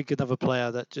 Yeah, I think another player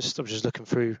that I'm just looking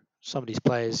through some of these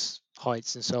players'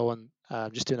 heights and so on,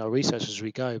 just doing our research as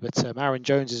we go. But Aaron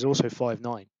Jones is also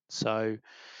 5'9", so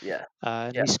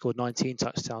he scored 19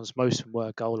 touchdowns. Most of them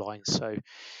were goal lines, so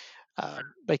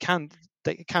they can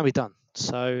be done.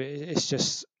 So it's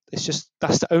just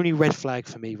that's the only red flag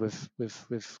for me with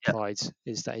Clyde,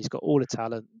 is that he's got all the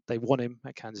talent. They want him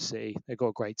at Kansas City. They've got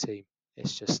a great team.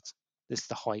 It's just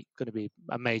the height going to be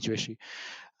a major issue.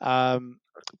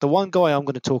 The one guy I'm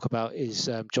going to talk about is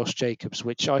Josh Jacobs,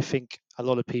 which I think a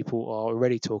lot of people are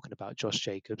already talking about Josh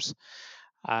Jacobs.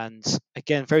 And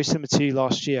again, very similar to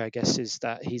last year, I guess, is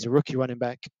that he's a rookie running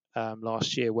back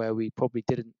last year where we probably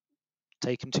didn't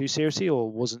take him too seriously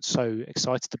or wasn't so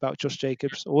excited about Josh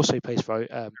Jacobs. Also plays for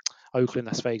Oakland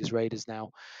Las Vegas Raiders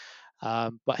now.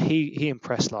 But he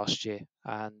impressed last year,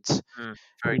 and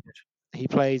very good. He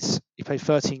played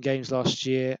 13 games last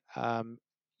year.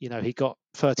 He got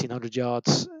 1,300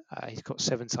 yards. He's got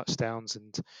 7 touchdowns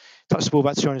and touched the ball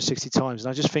about 260 times. And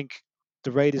I just think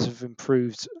the Raiders have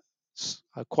improved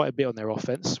quite a bit on their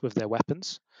offense with their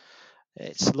weapons.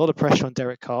 It's a lot of pressure on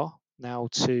Derek Carr now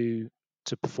to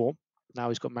perform. Now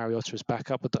he's got Mariota as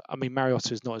backup, but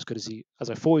Mariota is not as good as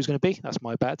I thought he was going to be. That's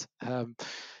my bad.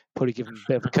 Probably given a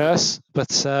bit of a curse,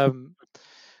 but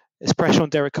it's pressure on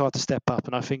Derek Carr to step up,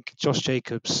 and I think Josh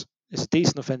Jacobs is a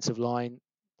decent offensive line.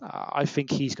 I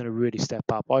think he's going to really step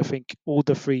up. I think all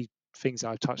the 3 things that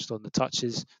I've touched on, the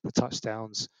touches, the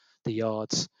touchdowns, the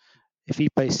yards, if he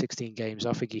plays 16 games,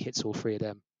 I think he hits all 3 of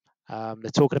them.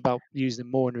 They're talking about using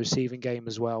him more in the receiving game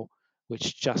as well,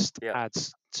 which just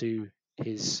adds to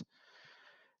his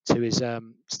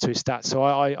stats. So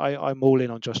I'm all in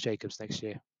on Josh Jacobs next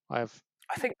year. I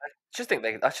just think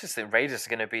Raiders are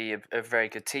going to be a very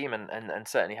good team and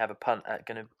certainly have a punt at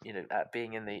at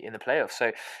being in the playoffs.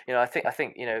 So I think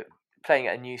playing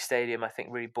at a new stadium, I think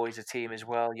really buoys a team as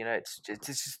well. It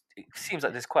seems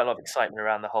like there's quite a lot of excitement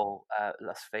around the whole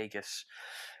Las Vegas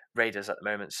Raiders at the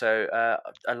moment. So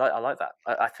I like that.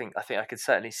 I think I could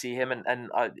certainly see him, and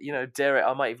I dare it,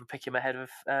 I might even pick him ahead of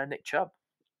Nick Chubb.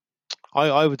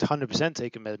 I would 100%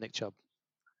 take him ahead of Nick Chubb.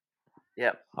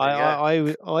 Yeah, I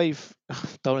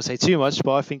don't want to say too much,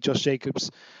 but I think Josh Jacobs,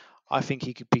 I think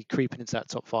he could be creeping into that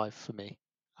top 5 for me.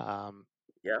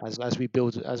 As we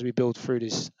build through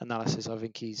this analysis, I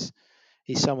think he's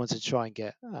someone to try and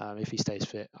get if he stays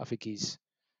fit. I think he's,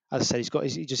 as I said,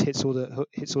 he just hits all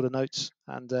the notes,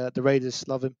 and the Raiders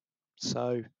love him.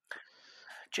 So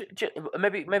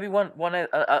maybe one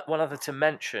other to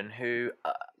mention who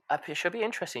it should be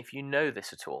interesting if you know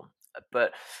this at all.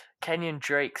 But Kenyon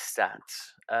Drake's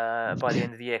stats by the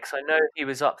end of the year, because I know he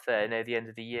was up there near the end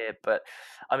of the year, but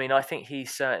I think he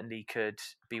certainly could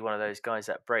be one of those guys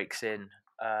that breaks into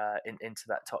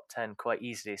that top 10 quite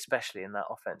easily, especially in that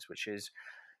offense, which is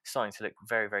starting to look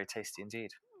very, very tasty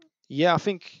indeed. Yeah, I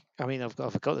think I've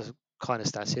got the kind of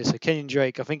stats here. So Kenyon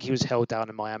Drake, I think he was held down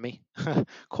in Miami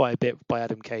quite a bit by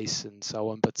Adam Case and so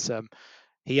on, but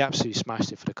he absolutely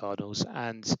smashed it for the Cardinals,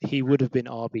 and he would have been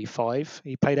RB5.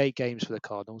 He played 8 games for the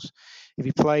Cardinals. If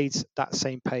he played that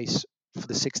same pace for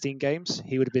the 16 games,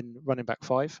 he would have been running back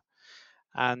 5.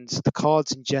 And the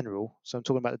Cards in general, so I'm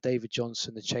talking about the David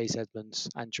Johnson, the Chase Edmonds,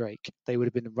 and Drake, they would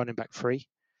have been running back 3.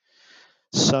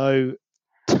 So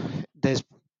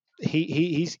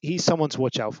he's someone to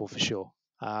watch out for sure.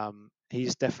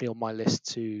 He's definitely on my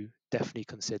list to definitely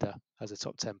consider as a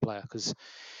top 10 player, because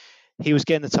he was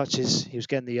getting the touches, he was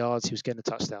getting the yards, he was getting the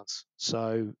touchdowns.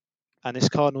 So, and this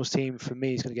Cardinals team for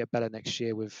me is going to get better next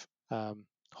year with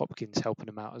Hopkins helping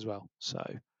him out as well. So,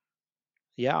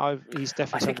 yeah, he's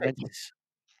definitely something to mention.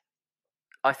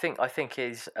 I think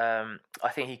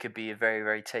he could be a very,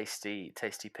 very tasty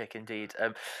pick indeed.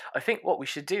 I think what we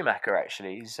should do, Macca,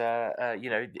 actually is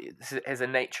this is the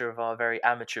nature of our very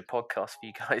amateur podcast for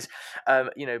you guys.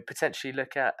 Potentially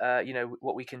look at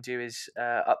what we can do is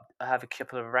have a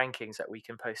couple of rankings that we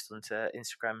can post onto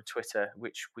Instagram and Twitter,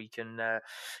 which we can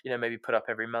maybe put up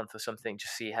every month or something,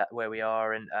 just see where we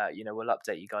are, and we'll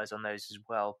update you guys on those as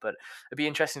well. But it'd be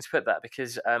interesting to put that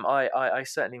because I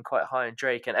certainly am quite high on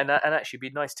Drake, and actually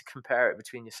be nice to compare it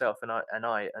between yourself and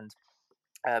I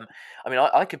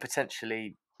could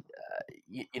potentially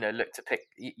look to pick.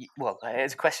 Well,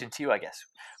 it's a question to you, I guess.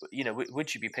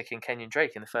 Would you be picking Kenyon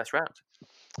Drake in the first round?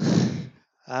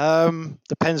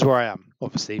 Depends where I am,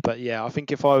 obviously, but yeah, I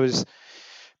think if I was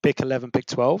pick 11, pick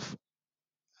 12,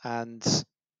 and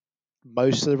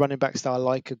most of the running backs that I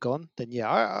like are gone, then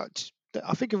yeah,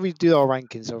 I think if we do our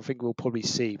rankings, I think we'll probably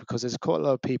see, because there's quite a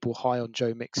lot of people high on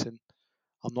Joe Mixon.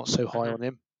 I'm not so high on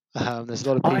him. There's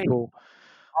a lot of people.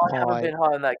 I haven't been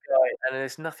high on that guy, and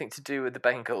it's nothing to do with the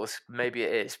Bengals. Maybe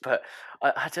it is, but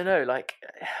I don't know. Like,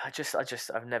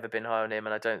 I've never been high on him,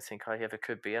 and I don't think I ever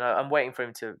could be. And I'm waiting for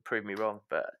him to prove me wrong.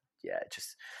 But yeah,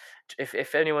 just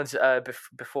if anyone's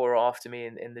before or after me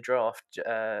in the draft,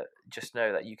 just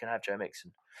know that you can have Joe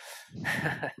Mixon.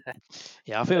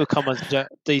 Yeah, I think we'll come on to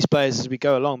these players as we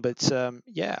go along. But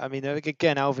yeah, I mean,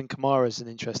 again, Alvin Kamara is an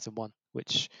interesting one,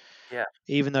 which,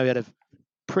 even though he had a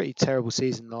pretty terrible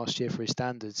season last year for his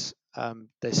standards,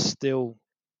 there's still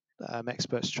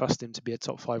experts trust him to be a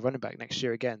top 5 running back next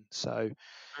year again. So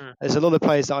there's a lot of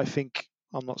players that I think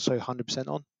I'm not so 100%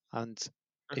 on. And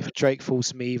if Drake falls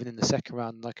to me even in the second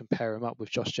round and I can pair him up with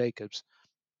Josh Jacobs,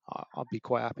 I'll be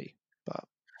quite happy. But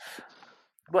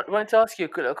I wanted to ask you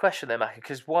a question there, Macca,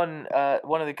 because one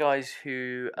of the guys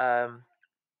who I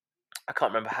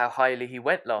can't remember how highly he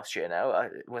went last year now,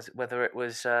 whether it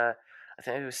was I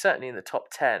think it was certainly in the top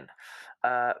 10,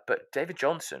 but David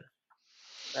Johnson,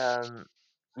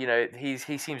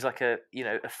 he seems like a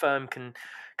firm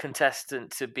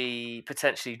contestant to be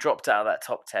potentially dropped out of that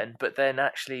top 10, but then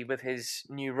actually with his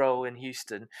new role in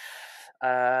Houston,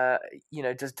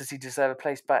 does he deserve a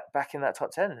place back in that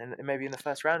top 10 and maybe in the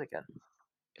first round again?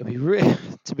 It'll be really,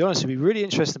 to be honest, it'll be really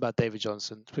interesting about David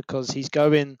Johnson, because he's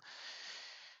going.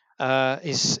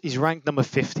 He's ranked number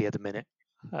 50 at the minute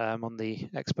on the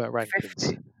expert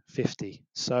rankings. 50.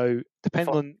 So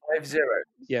depending on 5-0.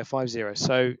 Yeah, 5-0.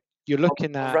 So you're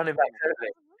looking at running back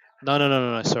totally.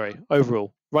 No. Sorry,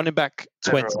 overall running back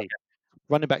 20. Overall, okay.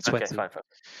 Running back 20. Okay, fine.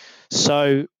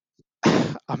 So,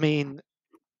 I mean,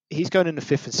 he's going in the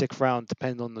 5th and 6th round,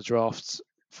 depending on the draft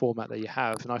format that you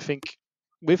have. And I think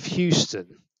with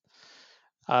Houston,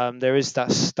 there is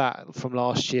that stat from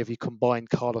last year. If you combine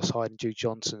Carlos Hyde and Duke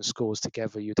Johnson scores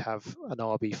together, you'd have an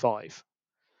RB5.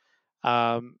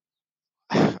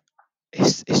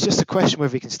 It's just a question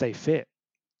whether he can stay fit.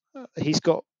 He's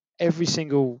got every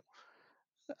single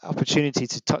opportunity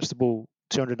to touch the ball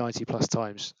 290 plus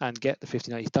times and get the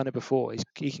 59. He's done it before.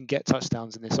 He can get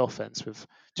touchdowns in this offense with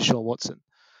Deshaun Watson.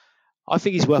 I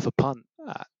think he's worth a punt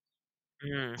at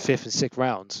 5th and 6th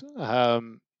rounds,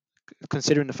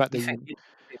 considering the fact that that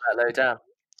low down.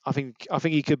 I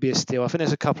think he could be a steal. I think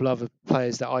there's a couple other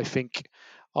players that I think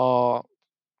are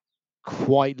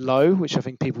quite low, which I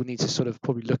think people need to sort of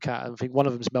probably look at. And I think one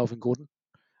of them is Melvin Gordon.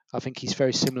 I think he's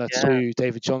very similar to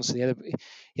David Johnson. He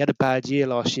had a bad year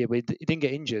last year, but he didn't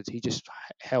get injured. He just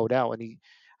held out, and he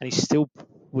still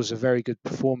was a very good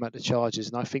performer at the Chargers.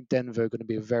 And I think Denver are going to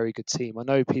be a very good team. I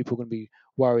know people are going to be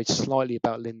worried slightly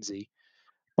about Lindsey,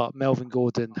 but Melvin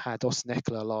Gordon had Austin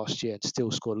Eckler last year and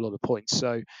still scored a lot of points.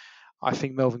 So I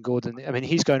think Melvin Gordon, I mean,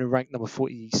 he's going to rank number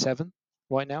 47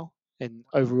 right now in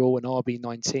overall in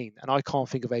RB19. And I can't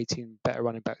think of 18 better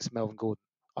running backs than Melvin Gordon.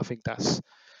 I think that's...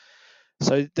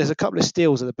 So there's a couple of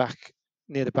steals at the back,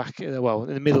 near the back, in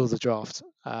the middle of the draft.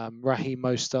 Raheem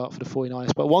Mostert for the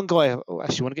 49ers. But one guy I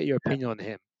actually want to get your opinion on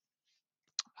him,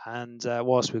 and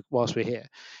whilst we're here,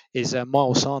 is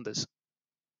Miles Sanders.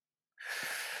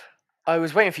 I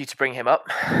was waiting for you to bring him up.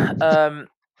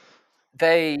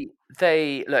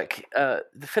 They look, the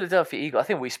Philadelphia Eagles. I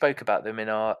think we spoke about them in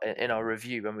our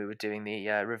review when we were doing the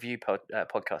review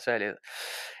podcast earlier.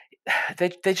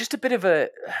 They're just a bit of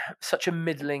such a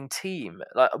middling team.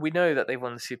 Like, we know that they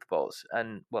won the Super Bowls,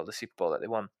 and the Super Bowl that they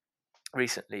won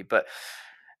recently, but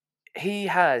he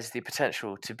has the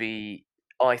potential to be,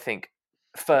 I think,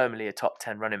 firmly a top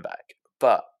 10 running back.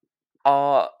 But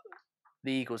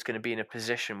the Eagles going to be in a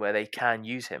position where they can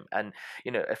use him. And,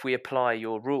 if we apply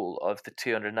your rule of the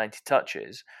 290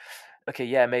 touches, okay,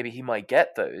 yeah, maybe he might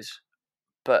get those,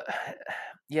 but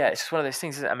yeah, it's just one of those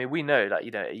things. I mean, we know that,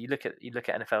 you look at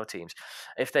NFL teams,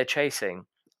 if they're chasing,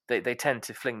 they tend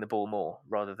to fling the ball more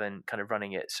rather than kind of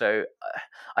running it. So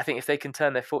I think if they can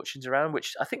turn their fortunes around,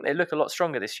 which I think they look a lot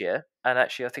stronger this year, and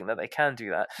actually I think that they can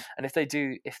do that. And if they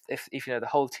do, if the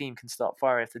whole team can start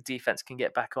firing, if the defense can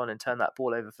get back on and turn that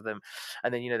ball over for them,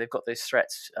 and then they've got those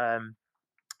threats, kind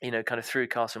of through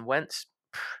Carson Wentz,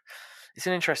 it's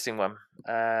an interesting one.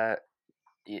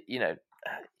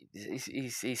 He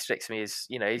strikes me as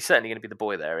he's certainly going to be the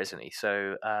boy there, isn't he?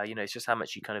 So it's just how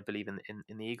much you kind of believe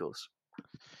in the Eagles.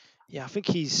 Yeah, I think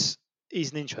he's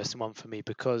an interesting one for me,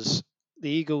 because the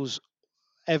Eagles,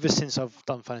 ever since I've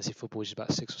done fantasy football, which is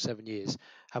about 6 or 7 years,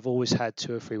 have always had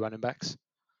 2 or 3 running backs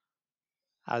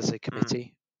as a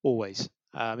committee. Always.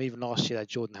 Even last year, they had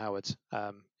Jordan Howard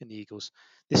in the Eagles.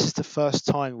 This is the first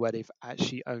time where they've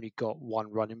actually only got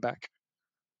 1 running back,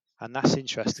 and that's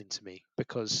interesting to me,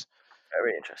 because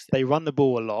very interesting. They run the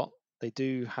ball a lot. They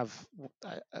do have,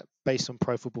 based on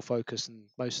Pro Football Focus and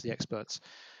most of the experts,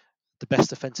 the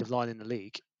best defensive line in the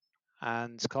league.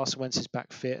 And Carson Wentz is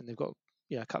back fit, and they've got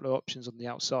a couple of options on the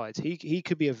outside. He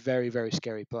could be a very, very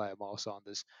scary player, Miles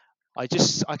Sanders. I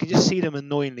could just see them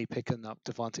annoyingly picking up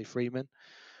Devontae Freeman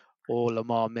or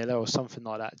Lamar Miller or something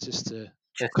like that,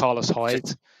 or Carlos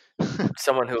Hyde.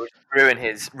 Someone who would ruin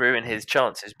his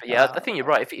chances. But yeah, I think you're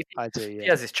right. If he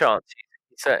has his chance,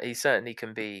 he certainly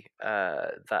can be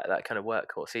that kind of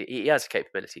workhorse. He has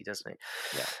capability, doesn't he?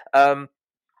 Yeah.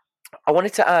 I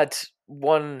wanted to add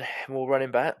one more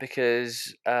running back,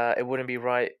 because it wouldn't be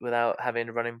right without having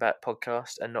a running back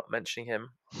podcast and not mentioning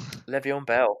him, Le'Veon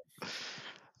Bell.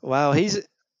 Wow, he's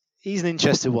an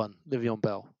interesting one, Le'Veon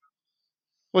Bell.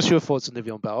 What's your thoughts on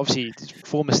Le'Veon Bell? Obviously,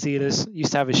 former Steelers,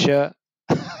 used to have his shirt.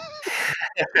 Gave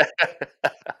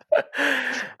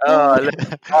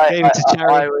it to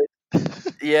charity.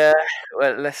 Yeah,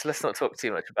 well, let's not talk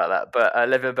too much about that. But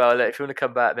Le'Veon Bell, if you want to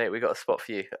come back, mate, we got a spot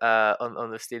for you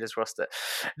on the Steelers roster.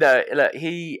 No, look,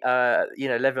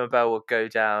 Le'Veon Bell will go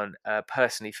down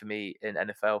personally for me in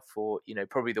NFL for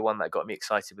probably the one that got me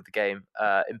excited with the game,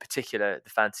 in particular the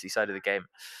fantasy side of the game.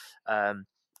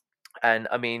 And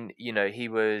I mean, he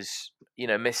was,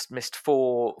 missed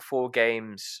four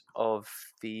games of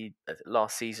the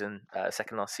last season,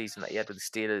 second last season that he had with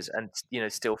the Steelers, and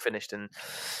still finished in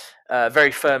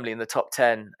very firmly in the top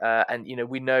 10. And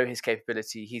we know his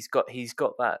capability. He's got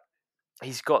that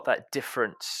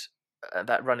difference,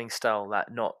 that running style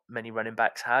that not many running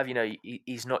backs have.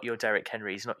 He's not your Derrick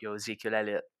Henry. He's not your Ezekiel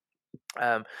Elliott.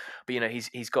 But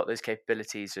he's got those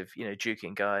capabilities of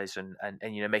juking guys and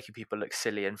making people look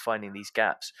silly and finding these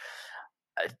gaps.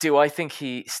 Do I think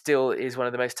he still is one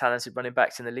of the most talented running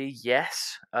backs in the league?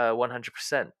 Yes,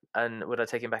 100%. And would I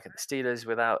take him back at the Steelers?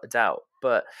 Without a doubt.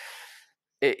 But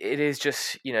it is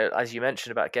just as you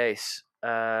mentioned about Gase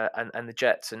and the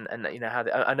Jets and how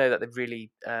I know that they've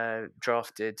really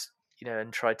drafted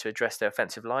and tried to address their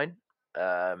offensive line.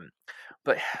 But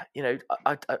do you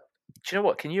know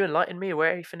what? Can you enlighten me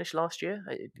where he finished last year?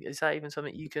 Is that even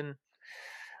something you can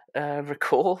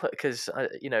recall? Because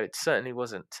it certainly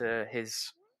wasn't to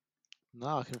his.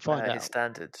 No, I can find out his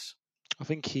standards. I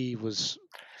think he was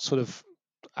sort of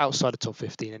outside the top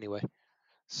 15 anyway.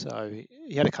 So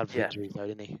he had a couple of injuries though,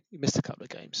 didn't he? He missed a couple of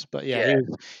games, but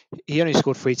he only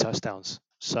scored 3 touchdowns.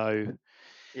 So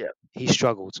he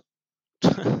struggled,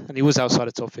 and he was outside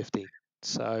the top 15.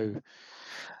 So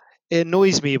it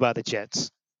annoys me about the Jets,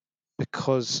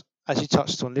 because, as you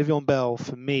touched on, Le'Veon Bell,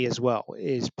 for me as well,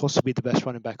 is possibly the best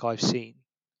running back I've seen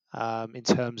in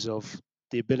terms of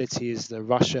the ability as the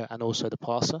rusher and also the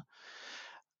passer.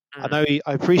 I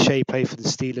appreciate he played for the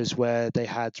Steelers, where they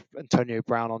had Antonio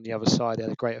Brown on the other side. They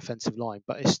had a great offensive line,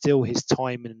 but it's still his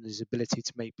timing and his ability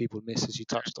to make people miss, as you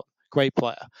touched on. Great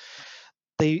player.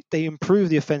 They improved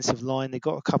the offensive line. They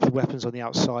got a couple of weapons on the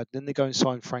outside. Then they go and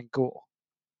sign Frank Gore.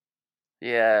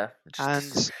 Yeah.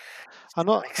 And I'm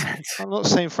not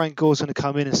saying Frank Gore's going to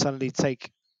come in and suddenly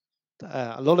take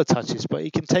a lot of touches, but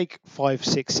he can take 5,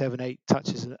 6, 7, 8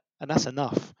 touches, and that's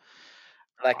enough.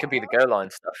 That could be the goal line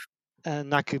stuff.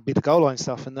 And that could be the goal line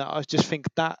stuff. And I just think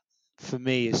that, for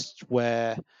me, is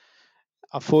where,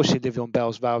 unfortunately, Le'Veon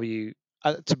Bell's value,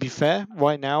 to be fair,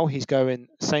 right now, he's going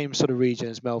same sort of region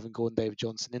as Melvin Gordon, David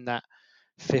Johnson, in that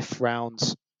 5th round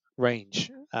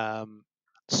range.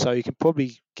 So you can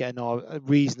probably get a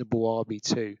reasonable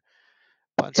RB2.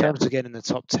 But in terms of getting in the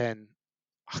top 10,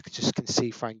 I just can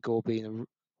see Frank Gore being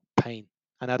a pain.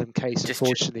 And Adam Case,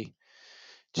 unfortunately,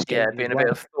 being a bit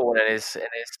of thorn in his side.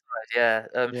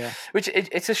 Yeah. Which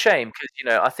it's a shame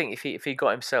because I think if he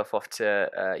got himself off to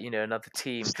another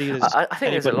team, Steelers, I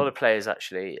think there's a lot of players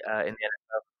actually in the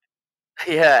NFL.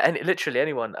 Yeah, and literally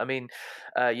anyone. I mean,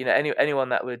 anyone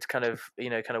that would kind of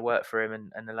work for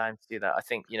him and allow him to do that. I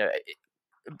think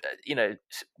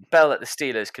Bell at the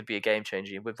Steelers could be a game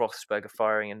changer with Roethlisberger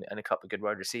firing and a couple of good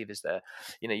wide receivers there.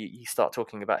 You start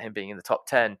talking about him being in the top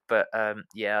 10, but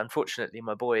unfortunately,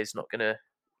 my boy is not gonna.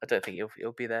 I don't think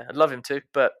he'll be there. I'd love him to,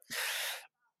 but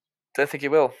don't think he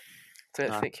will.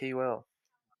 Think he will.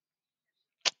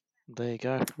 There you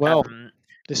go. Well,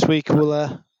 this week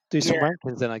we'll do some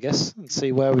rankings then, I guess, and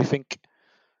see where we think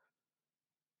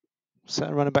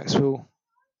certain running backs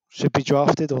should be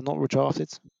drafted or not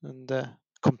redrafted, and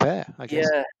compare, I guess.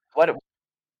 Yeah. What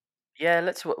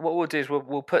we'll do is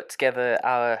we'll put together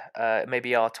our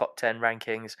maybe our top 10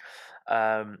 rankings,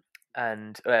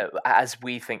 and as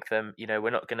we think them. We're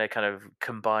not going to kind of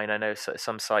combine. I know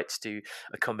some sites do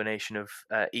a combination of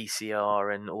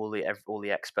ECR and all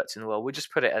the experts in the world. We'll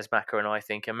just put it as Macca and I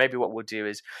think, and maybe what we'll do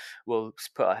is we'll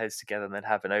put our heads together and then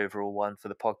have an overall one for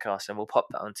the podcast, and we'll pop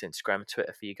that onto Instagram and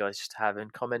Twitter for you guys just to have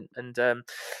and comment, and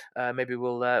maybe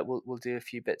we'll do a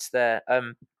few bits there.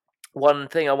 One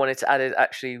thing I wanted to add is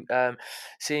actually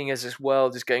seeing as this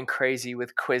world is going crazy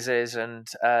with quizzes and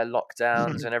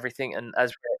lockdowns and everything, and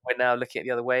as we're now looking at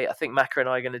the other way, I think Macca and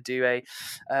I are going to do a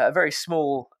very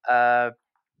small,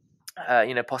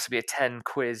 possibly a 10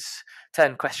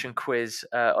 question quiz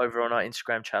over on our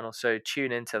Instagram channel. So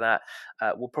tune into that.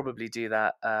 We'll probably do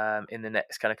that in the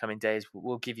next kind of coming days.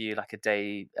 We'll give you like a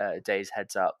day's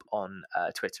heads up on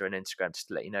Twitter and Instagram just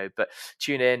to let you know. But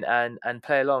tune in and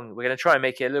play along. We're going to try and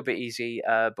make it a little bit easy,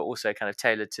 but also kind of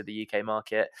tailored to the UK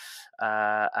market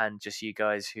and just you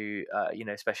guys who,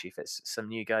 especially if it's some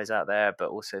new guys out there, but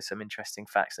also some interesting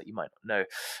facts that you might not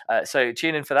know. So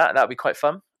tune in for that. That'll be quite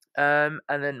fun. And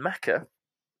then Macca,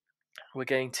 we're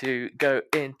going to go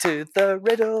into the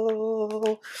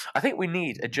riddle. I think we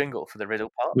need a jingle for the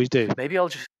riddle part. We do. Maybe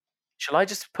shall I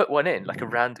just put one in, like a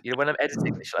random, when I'm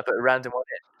editing this, shall I put a random one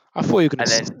in? I thought you were going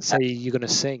to say you're going to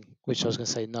sing, which I was going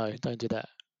to say, no, don't do that.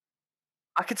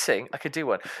 I could sing. I could do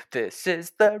one. This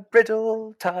is the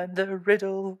riddle time, the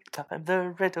riddle time,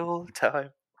 the riddle time.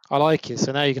 I like it.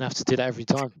 So now you're going to have to do that every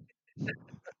time.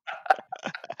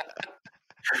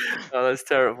 Oh, that's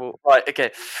terrible. Right,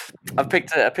 okay. I've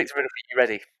picked a riddle for you. You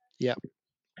ready? Yeah.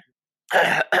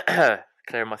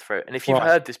 Clearing my throat. And if you've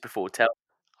heard this before, tell.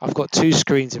 I've got 2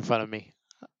 screens in front of me.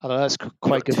 I know that's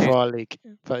quite good for our league,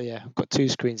 but yeah, I've got 2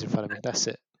 screens in front of me. That's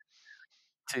it.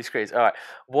 2 screens. All right.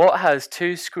 What has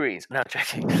 2 screens? No, I'm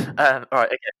joking. All right.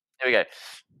 Okay. Here we go.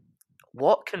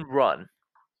 What can run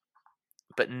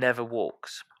but never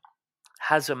walks?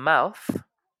 Has a mouth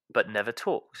but never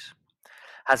talks?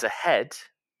 Has a head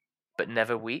but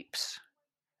never weeps?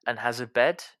 And has a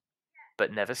bed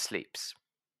but never sleeps?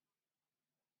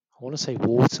 I want to say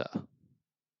water.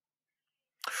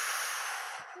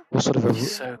 What sort of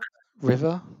a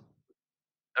river?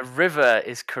 A river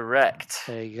is correct.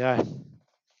 There you go.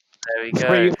 There we go.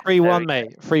 3-1,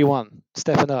 mate. 3-1.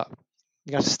 Stepping up.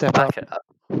 You got to step up.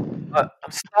 I'm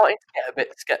starting to get a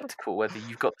bit skeptical whether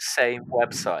you've got the same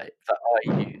website that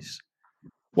I use.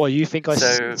 Well, you think I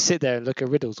sit there and look at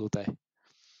riddles all day?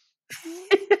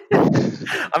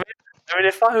 I mean,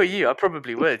 if I were you, I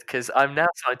probably would, because I'm now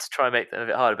starting to try and make them a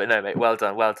bit harder. But no, mate, well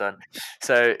done.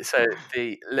 So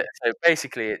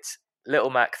basically, it's Little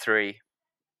Mac 3,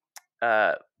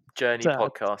 Journey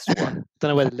Podcast 1. Don't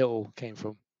know where the little came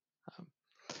from.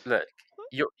 Look,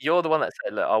 you're the one that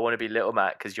said, "Look, I want to be Little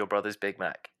Mac because your brother's Big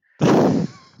Mac."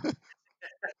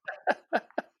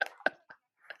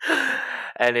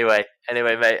 Anyway,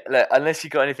 mate. Look, unless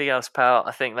you've got anything else, pal,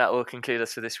 I think that will conclude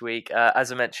us for this week.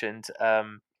 As I mentioned,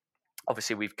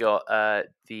 obviously we've got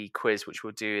the quiz, which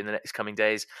we'll do in the next coming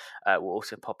days. We'll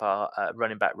also pop our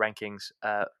running back rankings,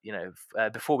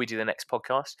 before we do the next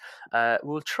podcast.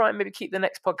 We'll try and maybe keep the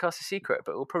next podcast a secret,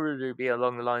 but we'll probably be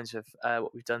along the lines of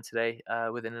what we've done today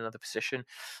within another position,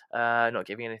 not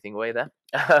giving anything away there.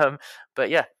 But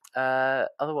yeah,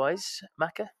 otherwise,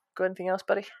 Macca, got anything else,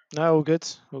 buddy? No, all good.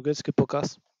 It's a good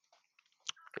podcast.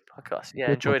 Good podcast.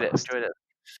 Yeah, enjoyed it.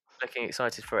 Looking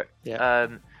excited for it. Yeah.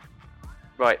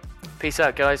 Right. Peace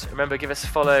out, guys. Remember, give us a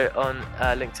follow on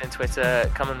LinkedIn,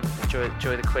 Twitter. Come and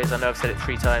enjoy the quiz. I know I've said it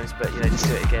 3 times, but just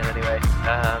do it again anyway.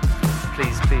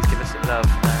 Please give us some love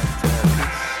and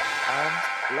peace and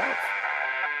love.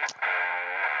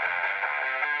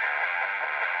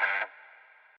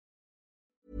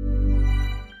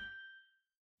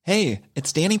 Hey,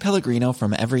 it's Danny Pellegrino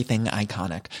from Everything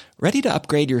Iconic. Ready to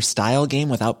upgrade your style game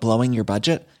without blowing your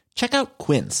budget? Check out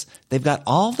Quince. They've got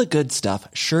all the good stuff,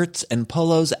 shirts and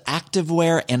polos,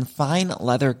 activewear, and fine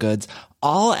leather goods,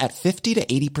 all at 50 to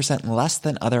 80% less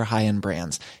than other high-end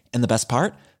brands. And the best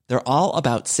part? They're all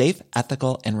about safe,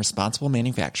 ethical, and responsible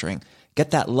manufacturing.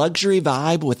 Get that luxury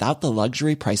vibe without the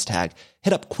luxury price tag.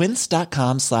 Hit up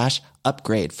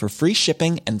quince.com/upgrade for free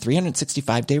shipping and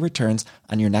 365-day returns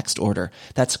on your next order.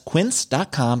 That's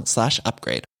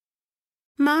quince.com/upgrade.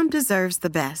 Mom deserves the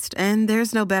best, and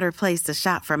there's no better place to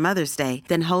shop for Mother's Day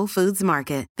than Whole Foods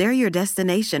Market. They're your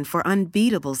destination for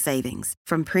unbeatable savings,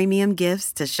 from premium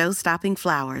gifts to show-stopping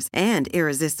flowers and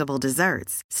irresistible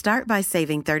desserts. Start by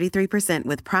saving 33%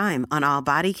 with Prime on all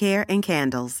body care and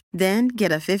candles. Then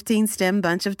get a 15-stem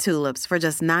bunch of tulips for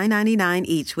just $9.99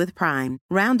 each with Prime.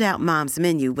 Round out Mom's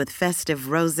menu with festive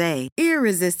rosé,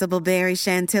 irresistible berry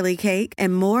chantilly cake,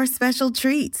 and more special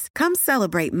treats. Come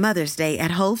celebrate Mother's Day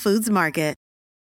at Whole Foods Market.